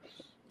encouraged.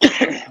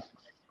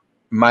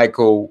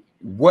 Michael,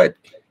 what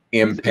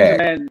impact?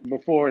 Man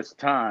before his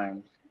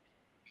time.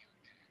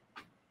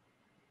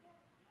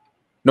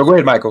 No, go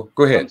ahead, Michael.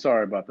 Go ahead. I'm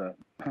sorry about that.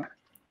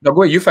 No,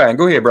 go ahead. You're fine.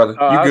 Go ahead, brother. You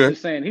I good? was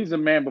just saying, he's a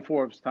man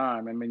before his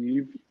time. I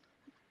mean,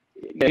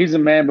 he's a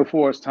man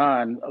before his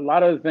time. A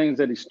lot of the things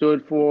that he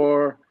stood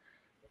for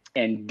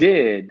and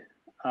did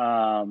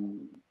are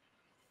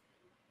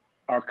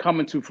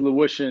coming to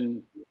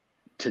fruition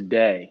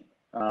today.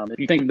 If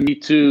you think of Me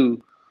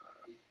Too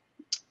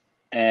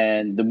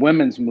and the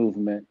women's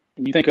movement,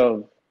 you think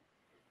of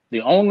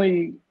the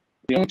only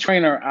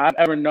trainer I've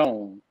ever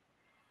known,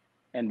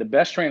 and the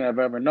best trainer I've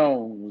ever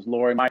known was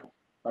Lori Michael,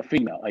 a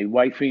female, a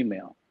white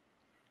female,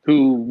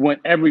 who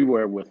went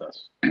everywhere with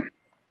us.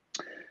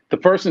 The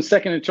person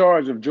second in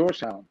charge of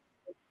Georgetown,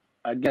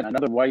 again,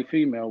 another white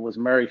female, was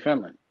Mary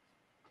Finland.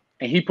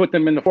 And he put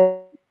them in the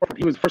forefront.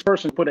 He was the first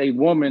person to put a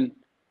woman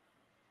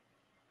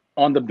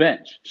on the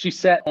bench. She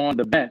sat on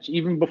the bench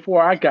even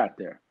before I got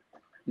there.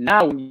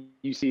 Now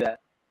you see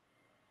that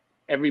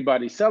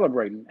everybody's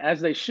celebrating,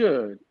 as they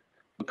should.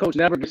 But Coach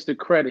never gets the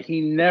credit.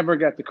 He never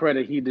got the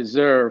credit he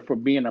deserved for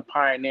being a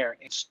pioneer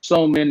in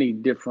so many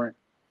different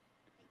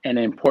and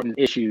important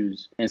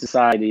issues in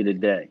society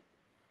today.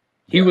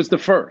 He was the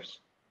first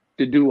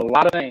to do a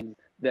lot of things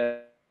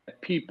that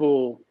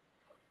people,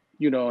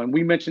 you know, and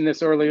we mentioned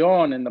this early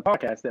on in the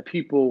podcast, that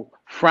people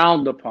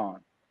frowned upon.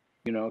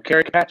 You know,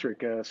 Kerry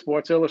Patrick,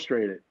 Sports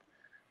Illustrated,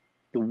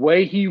 the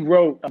way he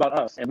wrote about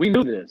us, and we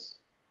knew this,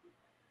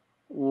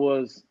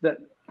 was that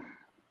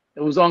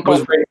it was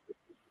uncalled for.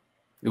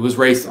 It was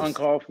racist.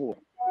 Uncalled for.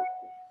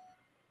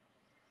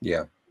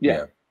 Yeah.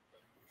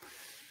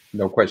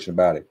 No question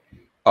about it.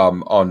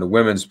 On the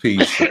women's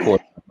piece, of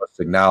course, I must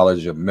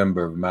acknowledge a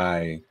member of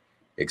my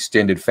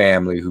extended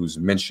family who's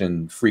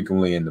mentioned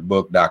frequently in the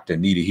book, Dr.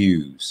 Anita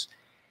Hughes.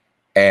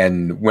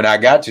 And when I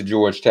got to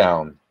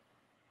Georgetown,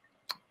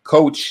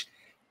 Coach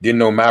didn't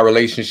know my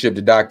relationship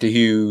to Dr.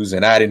 Hughes,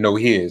 and I didn't know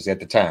his at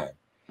the time.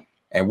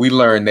 And we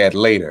learned that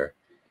later.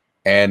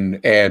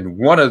 And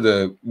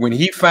when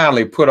he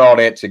finally put all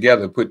that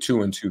together, put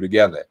 2 and 2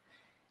 together,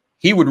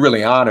 he would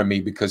really honor me,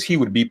 because he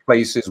would be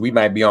places, we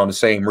might be on the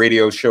same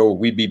radio show,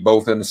 we'd be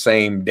both in the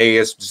same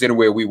dais, just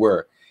anywhere we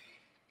were.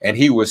 And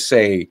he would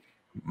say,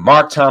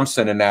 Mark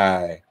Thompson and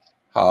I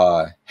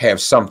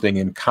have something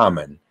in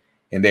common,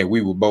 in that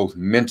we were both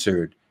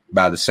mentored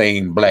by the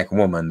same Black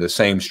woman, the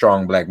same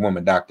strong Black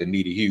woman, Dr.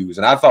 Anita Hughes.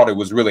 And I thought it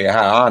was really a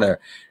high honor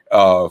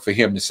for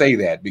him to say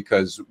that,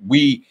 because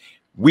we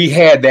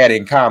had that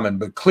in common,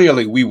 but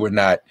clearly we were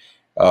not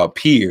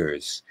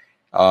peers.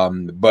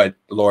 But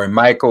Lori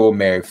Michael,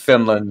 Mary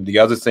Finland, the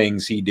other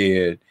things he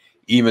did,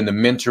 even the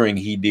mentoring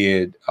he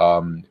did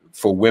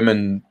for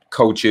women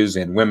coaches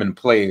and women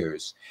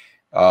players,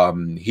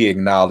 he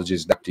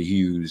acknowledges Dr.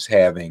 Hughes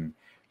having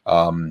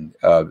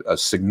a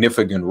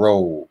significant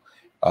role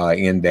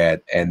in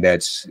that, and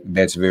that's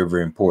very,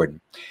 very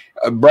important.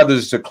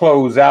 Brothers, to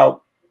close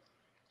out,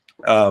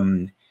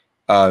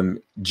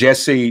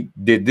 Jesse,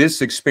 did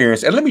this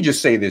experience, and let me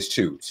just say this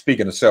too,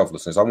 speaking of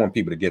selflessness, I want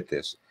people to get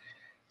this.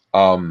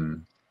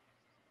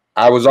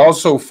 I was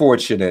also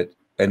fortunate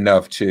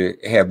enough to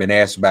have been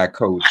asked by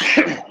Coach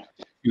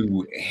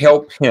to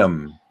help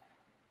him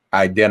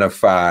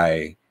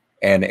identify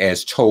an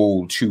as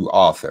told to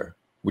author,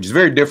 which is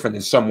very different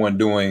than someone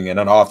doing an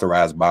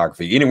unauthorized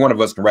biography. Any one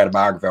of us can write a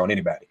biography on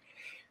anybody,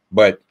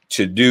 but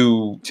to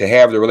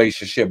have the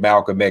relationship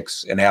Malcolm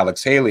X and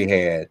Alex Haley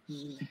had,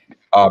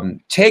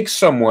 take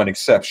someone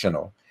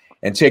exceptional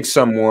and take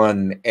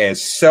someone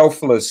as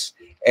selfless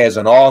as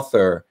an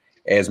author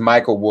as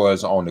Michael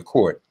was on the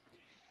court.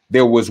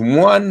 There was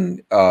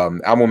one,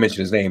 I won't mention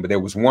his name, but there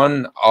was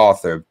one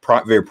author,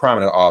 very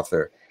prominent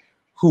author,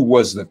 who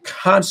was the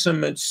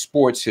consummate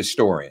sports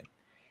historian.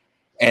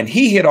 And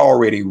he had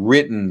already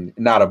written,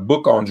 not a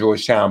book on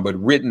Georgetown, but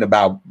written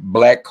about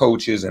Black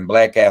coaches and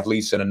Black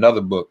athletes in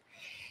another book.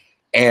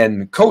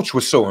 And Coach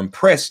was so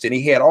impressed, and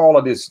he had all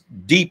of this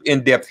deep,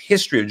 in-depth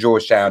history of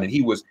Georgetown, and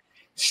he was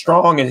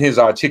strong in his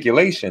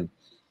articulation.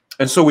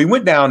 And so we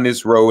went down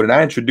this road, and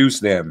I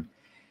introduced them.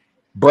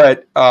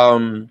 But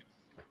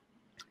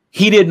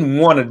he didn't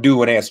want to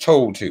do an as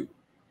told to.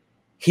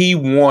 He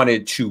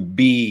wanted to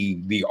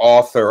be the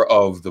author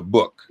of the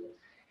book.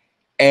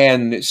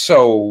 And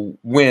so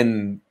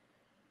when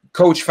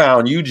Coach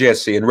found you,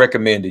 Jesse, and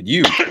recommended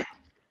you,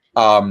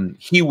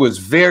 he was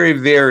very,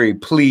 very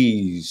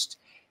pleased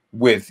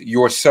with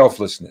your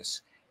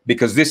selflessness,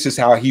 because this is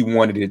how he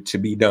wanted it to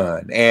be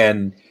done.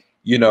 And,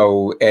 you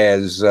know,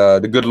 as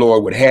the good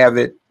Lord would have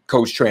it,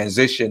 Coach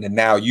transitioned, and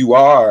now you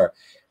are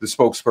the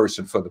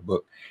spokesperson for the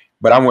book.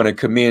 But I want to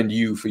commend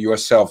you for your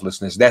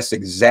selflessness. That's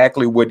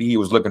exactly what he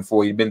was looking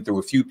for. He'd been through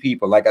a few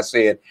people. Like I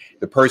said,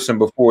 the person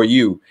before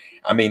you,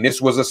 I mean,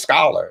 this was a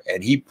scholar,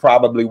 and he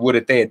probably would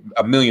have had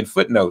a million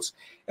footnotes.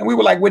 And we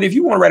were like, well, if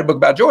you want to write a book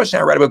about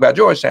Georgetown, write a book about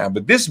Georgetown.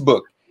 But this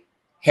book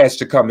has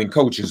to come in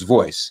Coach's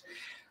voice.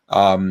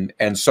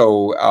 And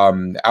so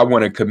I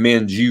want to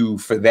commend you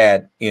for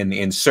that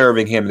in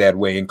serving him that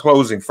way. In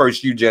closing,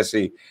 first, you,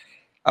 Jesse,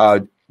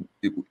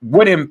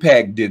 what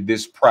impact did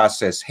this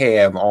process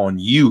have on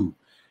you?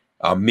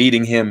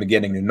 Meeting him,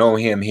 getting to know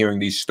him, hearing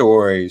these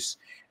stories,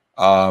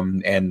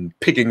 and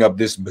picking up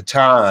this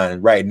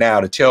baton right now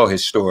to tell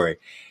his story.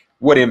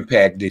 What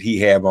impact did he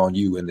have on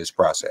you in this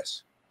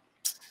process?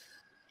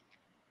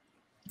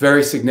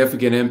 Very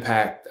significant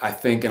impact, I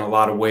think, in a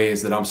lot of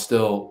ways that I'm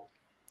still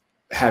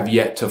have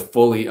yet to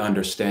fully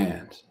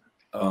understand.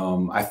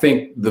 I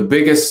think the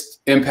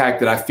biggest impact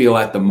that I feel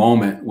at the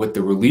moment with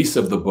the release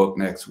of the book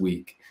next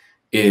week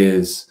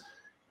is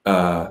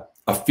a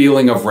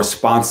feeling of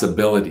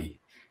responsibility.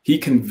 He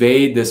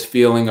conveyed this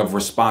feeling of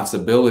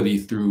responsibility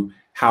through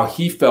how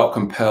he felt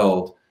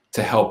compelled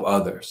to help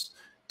others,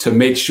 to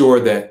make sure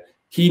that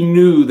he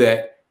knew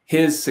that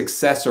his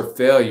success or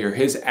failure,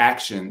 his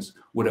actions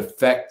would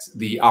affect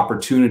the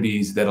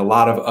opportunities that a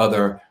lot of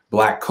other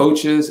Black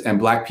coaches and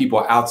Black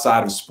people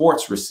outside of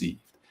sports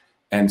received.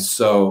 And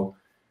so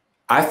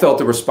I felt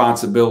the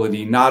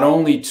responsibility not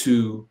only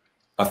to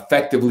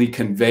effectively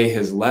convey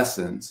his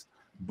lessons,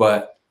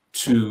 but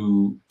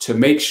to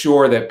make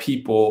sure that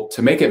people,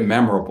 to make it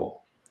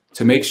memorable,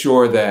 to make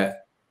sure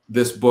that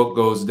this book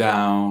goes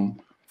down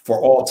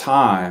for all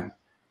time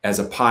as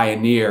a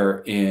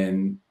pioneer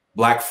in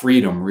Black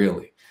freedom,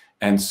 really.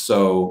 And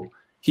so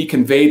he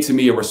conveyed to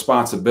me a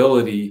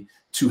responsibility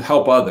to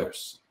help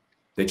others,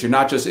 that you're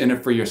not just in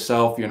it for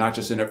yourself, you're not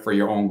just in it for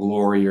your own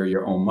glory or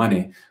your own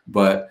money,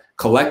 but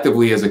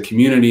collectively as a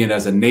community and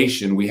as a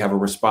nation, we have a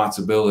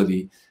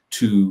responsibility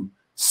to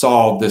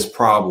solve this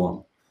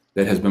problem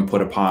that has been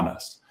put upon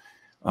us.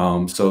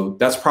 So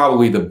that's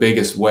probably the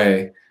biggest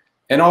way.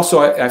 And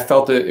also I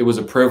felt that it was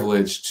a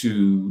privilege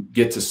to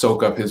get to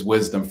soak up his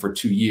wisdom for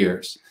 2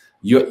 years.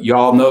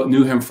 Y'all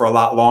knew him for a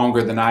lot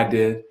longer than I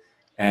did,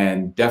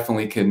 and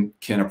definitely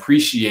can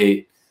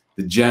appreciate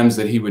the gems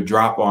that he would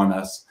drop on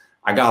us.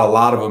 I got a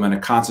lot of them in a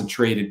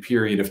concentrated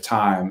period of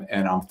time,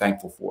 and I'm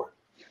thankful for it.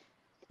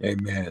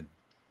 Amen.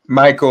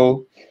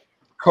 Michael,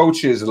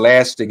 Coach's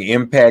lasting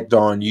impact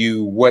on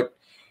you, what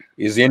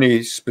is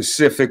any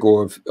specific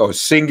or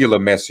singular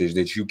message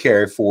that you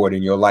carry forward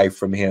in your life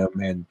from him?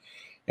 And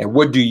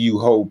what do you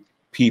hope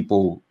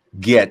people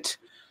get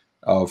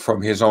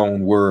from his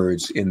own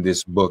words in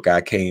this book,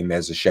 I Came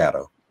as a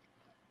Shadow?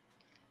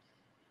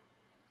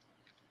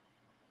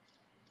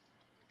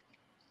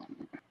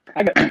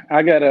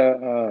 I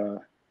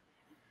gotta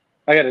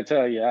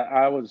tell you,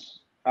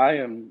 I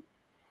am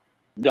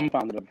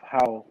dumbfounded of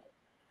how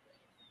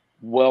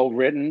well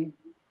written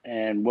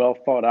and well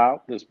thought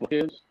out this book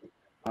is.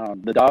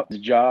 The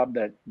job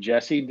that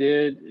Jesse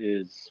did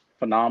is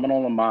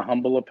phenomenal, in my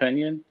humble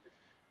opinion.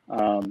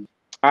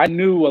 I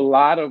knew a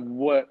lot of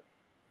what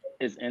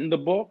is in the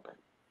book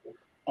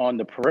on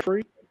the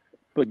periphery,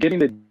 but getting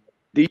the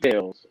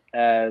details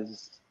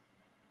as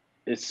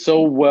it's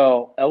so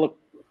well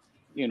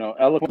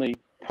eloquently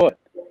put,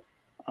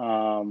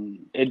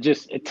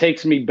 it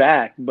takes me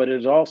back, but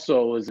it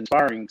also is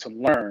inspiring to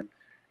learn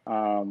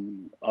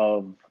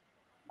of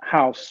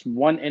how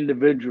one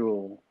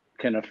individual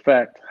can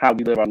affect how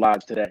we live our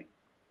lives today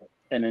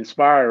and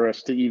inspire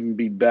us to even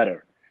be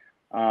better.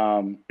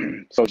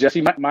 So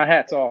Jesse, my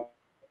hat's off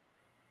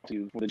to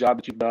you for the job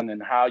that you've done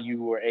and how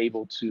you were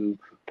able to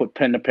put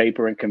pen to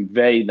paper and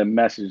convey the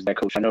message that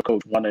I know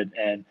Coach wanted,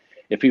 and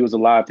if he was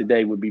alive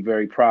today, would be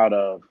very proud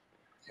of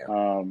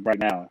right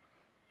now.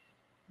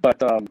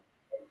 But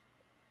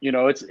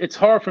it's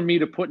hard for me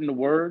to put into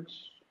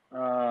words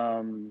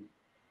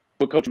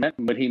what Coach meant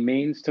and what he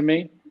means to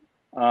me.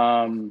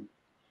 My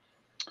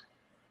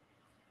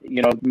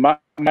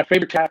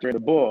favorite chapter in the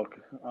book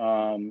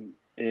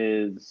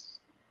is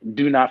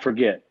 "Do Not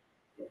Forget,"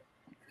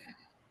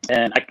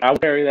 and I'll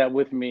carry that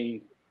with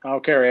me. I'll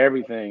carry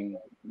everything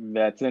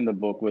that's in the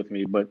book with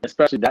me, but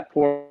especially that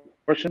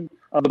portion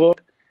of the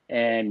book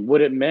and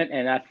what it meant.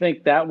 And I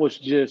think that was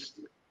just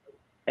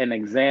an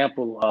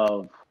example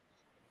of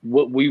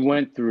what we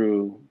went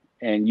through,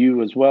 and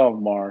you as well,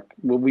 Mark,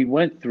 what we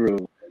went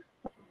through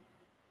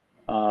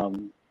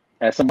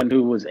as someone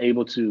who was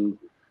able to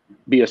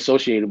be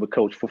associated with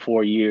Coach for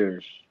 4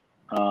 years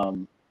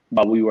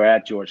while we were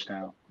at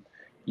Georgetown.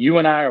 You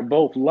and I are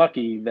both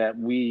lucky that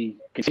we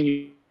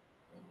continued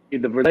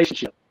the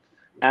relationship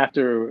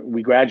after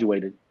we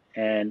graduated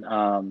and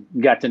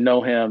got to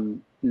know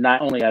him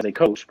not only as a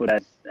coach, but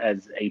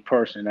as a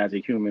person, as a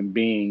human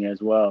being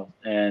as well.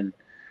 And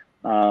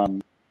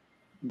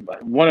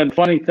one of the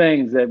funny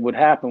things that would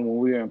happen when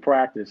we were in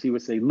practice, he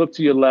would say, "Look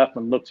to your left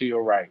and look to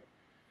your right."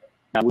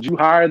 Now, would you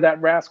hire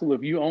that rascal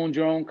if you owned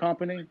your own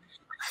company?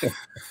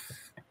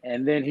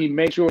 And then he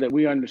made sure that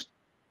we understood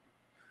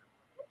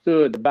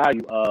the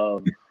value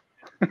of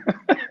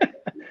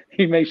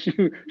he made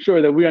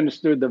sure that we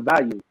understood the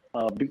value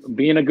of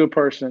being a good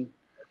person,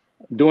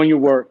 doing your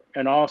work,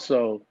 and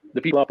also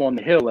the people up on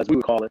the hill, as we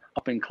would call it,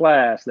 up in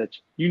class, that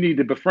you need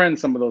to befriend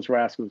some of those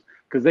rascals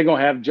because they're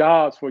going to have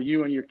jobs for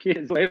you and your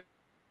kids later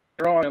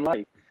on in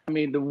life. I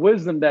mean, the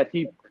wisdom that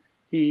he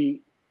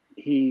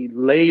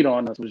laid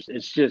on us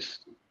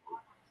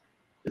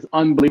it's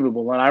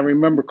unbelievable. And I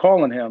remember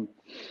calling him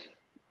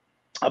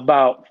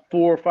about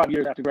 4 or 5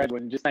 years after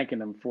graduating, just thanking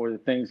him for the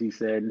things he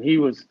said. And he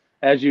was,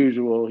 as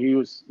usual, he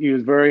was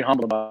very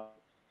humble about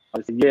it.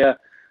 I said, "Yeah,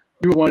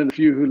 you were one of the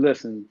few who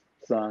listened,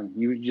 son.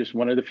 You were just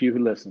one of the few who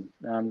listened.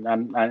 And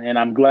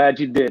I'm glad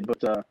you did.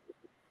 But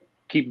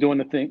keep doing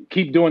the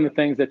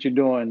things that you're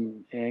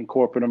doing in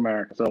corporate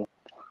America." So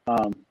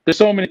there's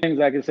so many things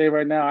I can say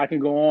right now. I can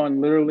go on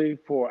literally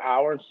for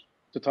hours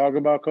to talk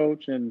about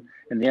Coach and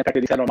the impact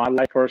that he's had on my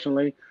life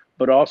personally,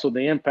 but also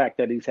the impact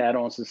that he's had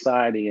on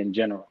society in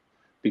general.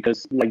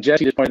 Because like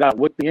Jesse just pointed out,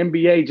 what the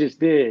NBA just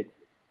did,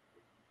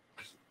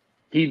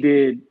 he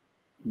did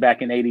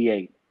back in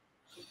 '88.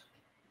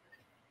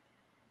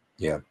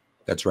 Yeah,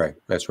 that's right.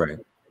 That's right.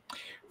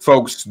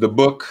 Folks, the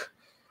book,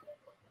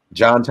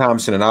 John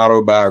Thompson, an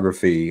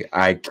Autobiography,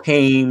 I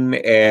Came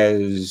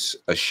as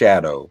a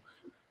Shadow.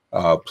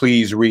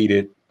 Please read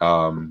it.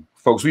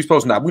 Folks, we're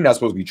not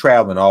supposed to be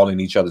traveling all in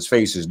each other's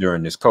faces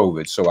during this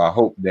COVID. So I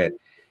hope that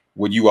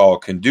what you all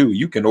can do,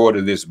 you can order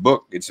this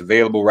book. It's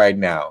available right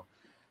now,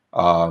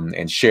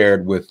 and share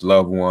it with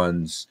loved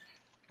ones.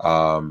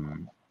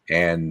 And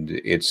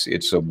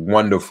it's a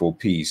wonderful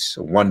piece,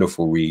 a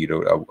wonderful read,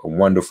 a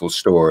wonderful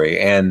story,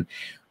 and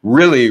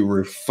really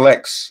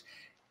reflects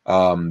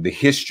the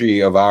history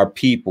of our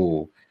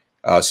people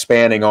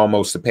spanning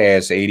almost the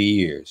past 80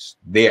 years.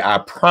 I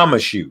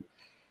promise you,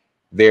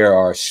 there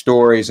are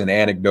stories and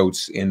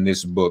anecdotes in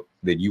this book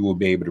that you will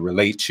be able to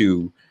relate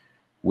to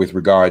with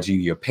regard to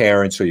your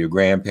parents or your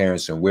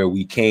grandparents and where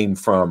we came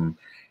from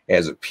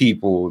as a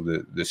people,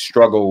 the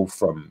struggle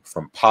from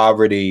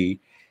poverty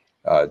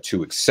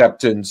to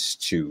acceptance,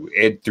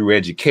 through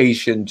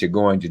education, to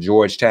going to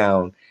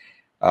Georgetown.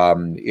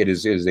 It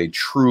is a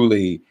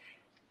truly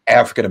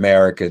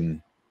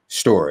African-American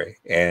story,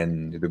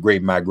 and the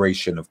great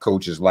migration of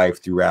Coach's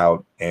life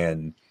throughout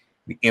and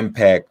the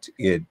impact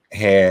it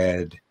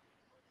had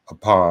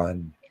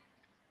upon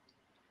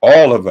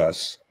all of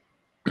us.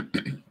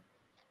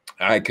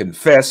 I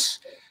confess,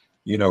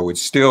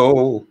 it's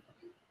still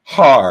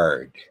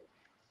hard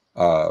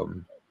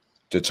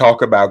to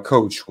talk about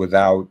Coach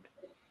without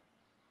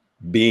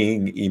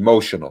being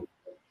emotional,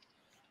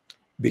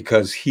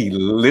 because he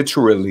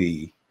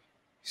literally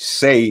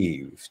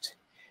saved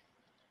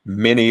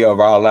many of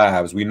our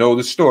lives. We know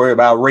the story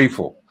about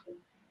Rayful,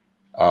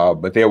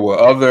 but there were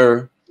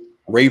other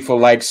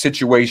Rayful-like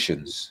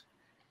situations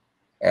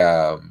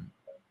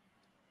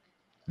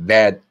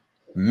that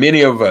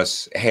many of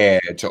us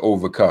had to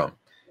overcome.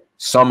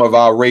 Some of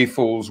our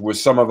Rayfuls were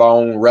some of our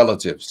own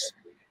relatives,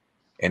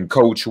 and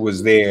Coach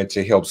was there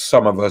to help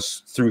some of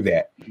us through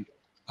that,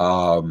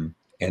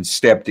 and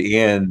stepped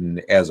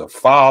in as a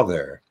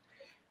father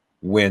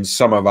when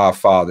some of our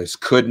fathers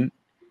couldn't,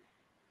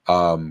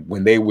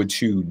 when they were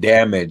too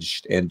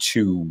damaged and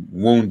too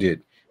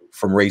wounded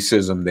from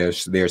racism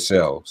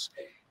themselves.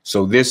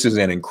 So this is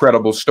an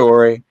incredible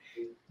story.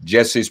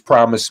 Jesse's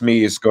promised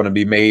me it's going to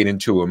be made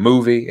into a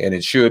movie, and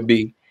it should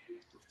be.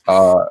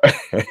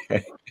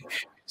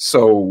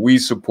 So we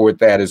support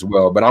that as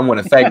well. But I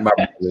want to thank my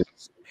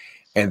brothers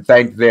and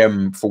thank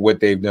them for what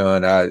they've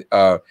done.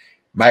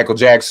 Michael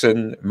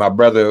Jackson, my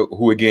brother,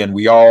 who again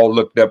we all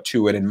looked up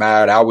to and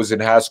admired. I was in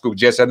high school.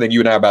 Jesse, I think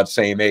you and I are about the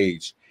same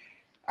age.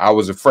 I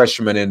was a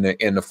freshman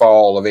in the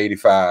fall of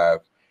 '85,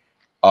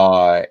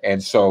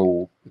 and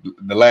so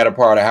the latter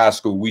part of high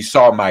school, we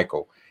saw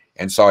Michael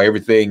and saw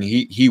everything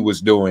he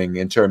was doing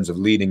in terms of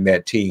leading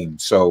that team.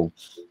 So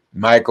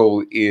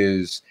Michael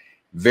is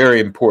very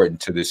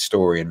important to this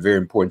story and very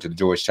important to the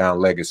Georgetown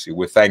legacy.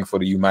 We're thankful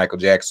to you, Michael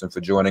Jackson,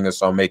 for joining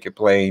us on Make It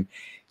Plain.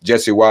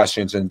 Jesse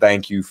Washington,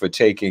 thank you for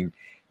taking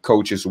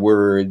Coach's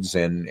words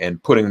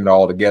and putting it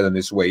all together in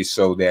this way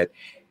so that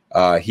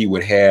he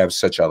would have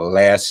such a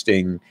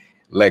lasting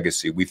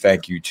legacy. We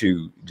thank you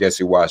too,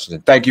 Jesse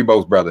Washington. Thank you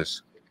both,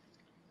 brothers.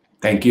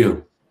 Thank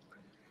you.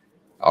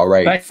 All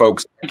right,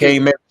 folks.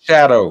 Came in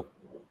shadow.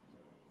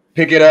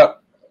 Pick it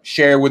up,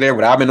 share it with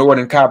everyone. I've been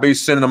ordering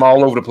copies, sending them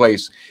all over the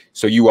place.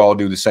 So you all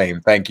do the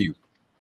same. Thank you.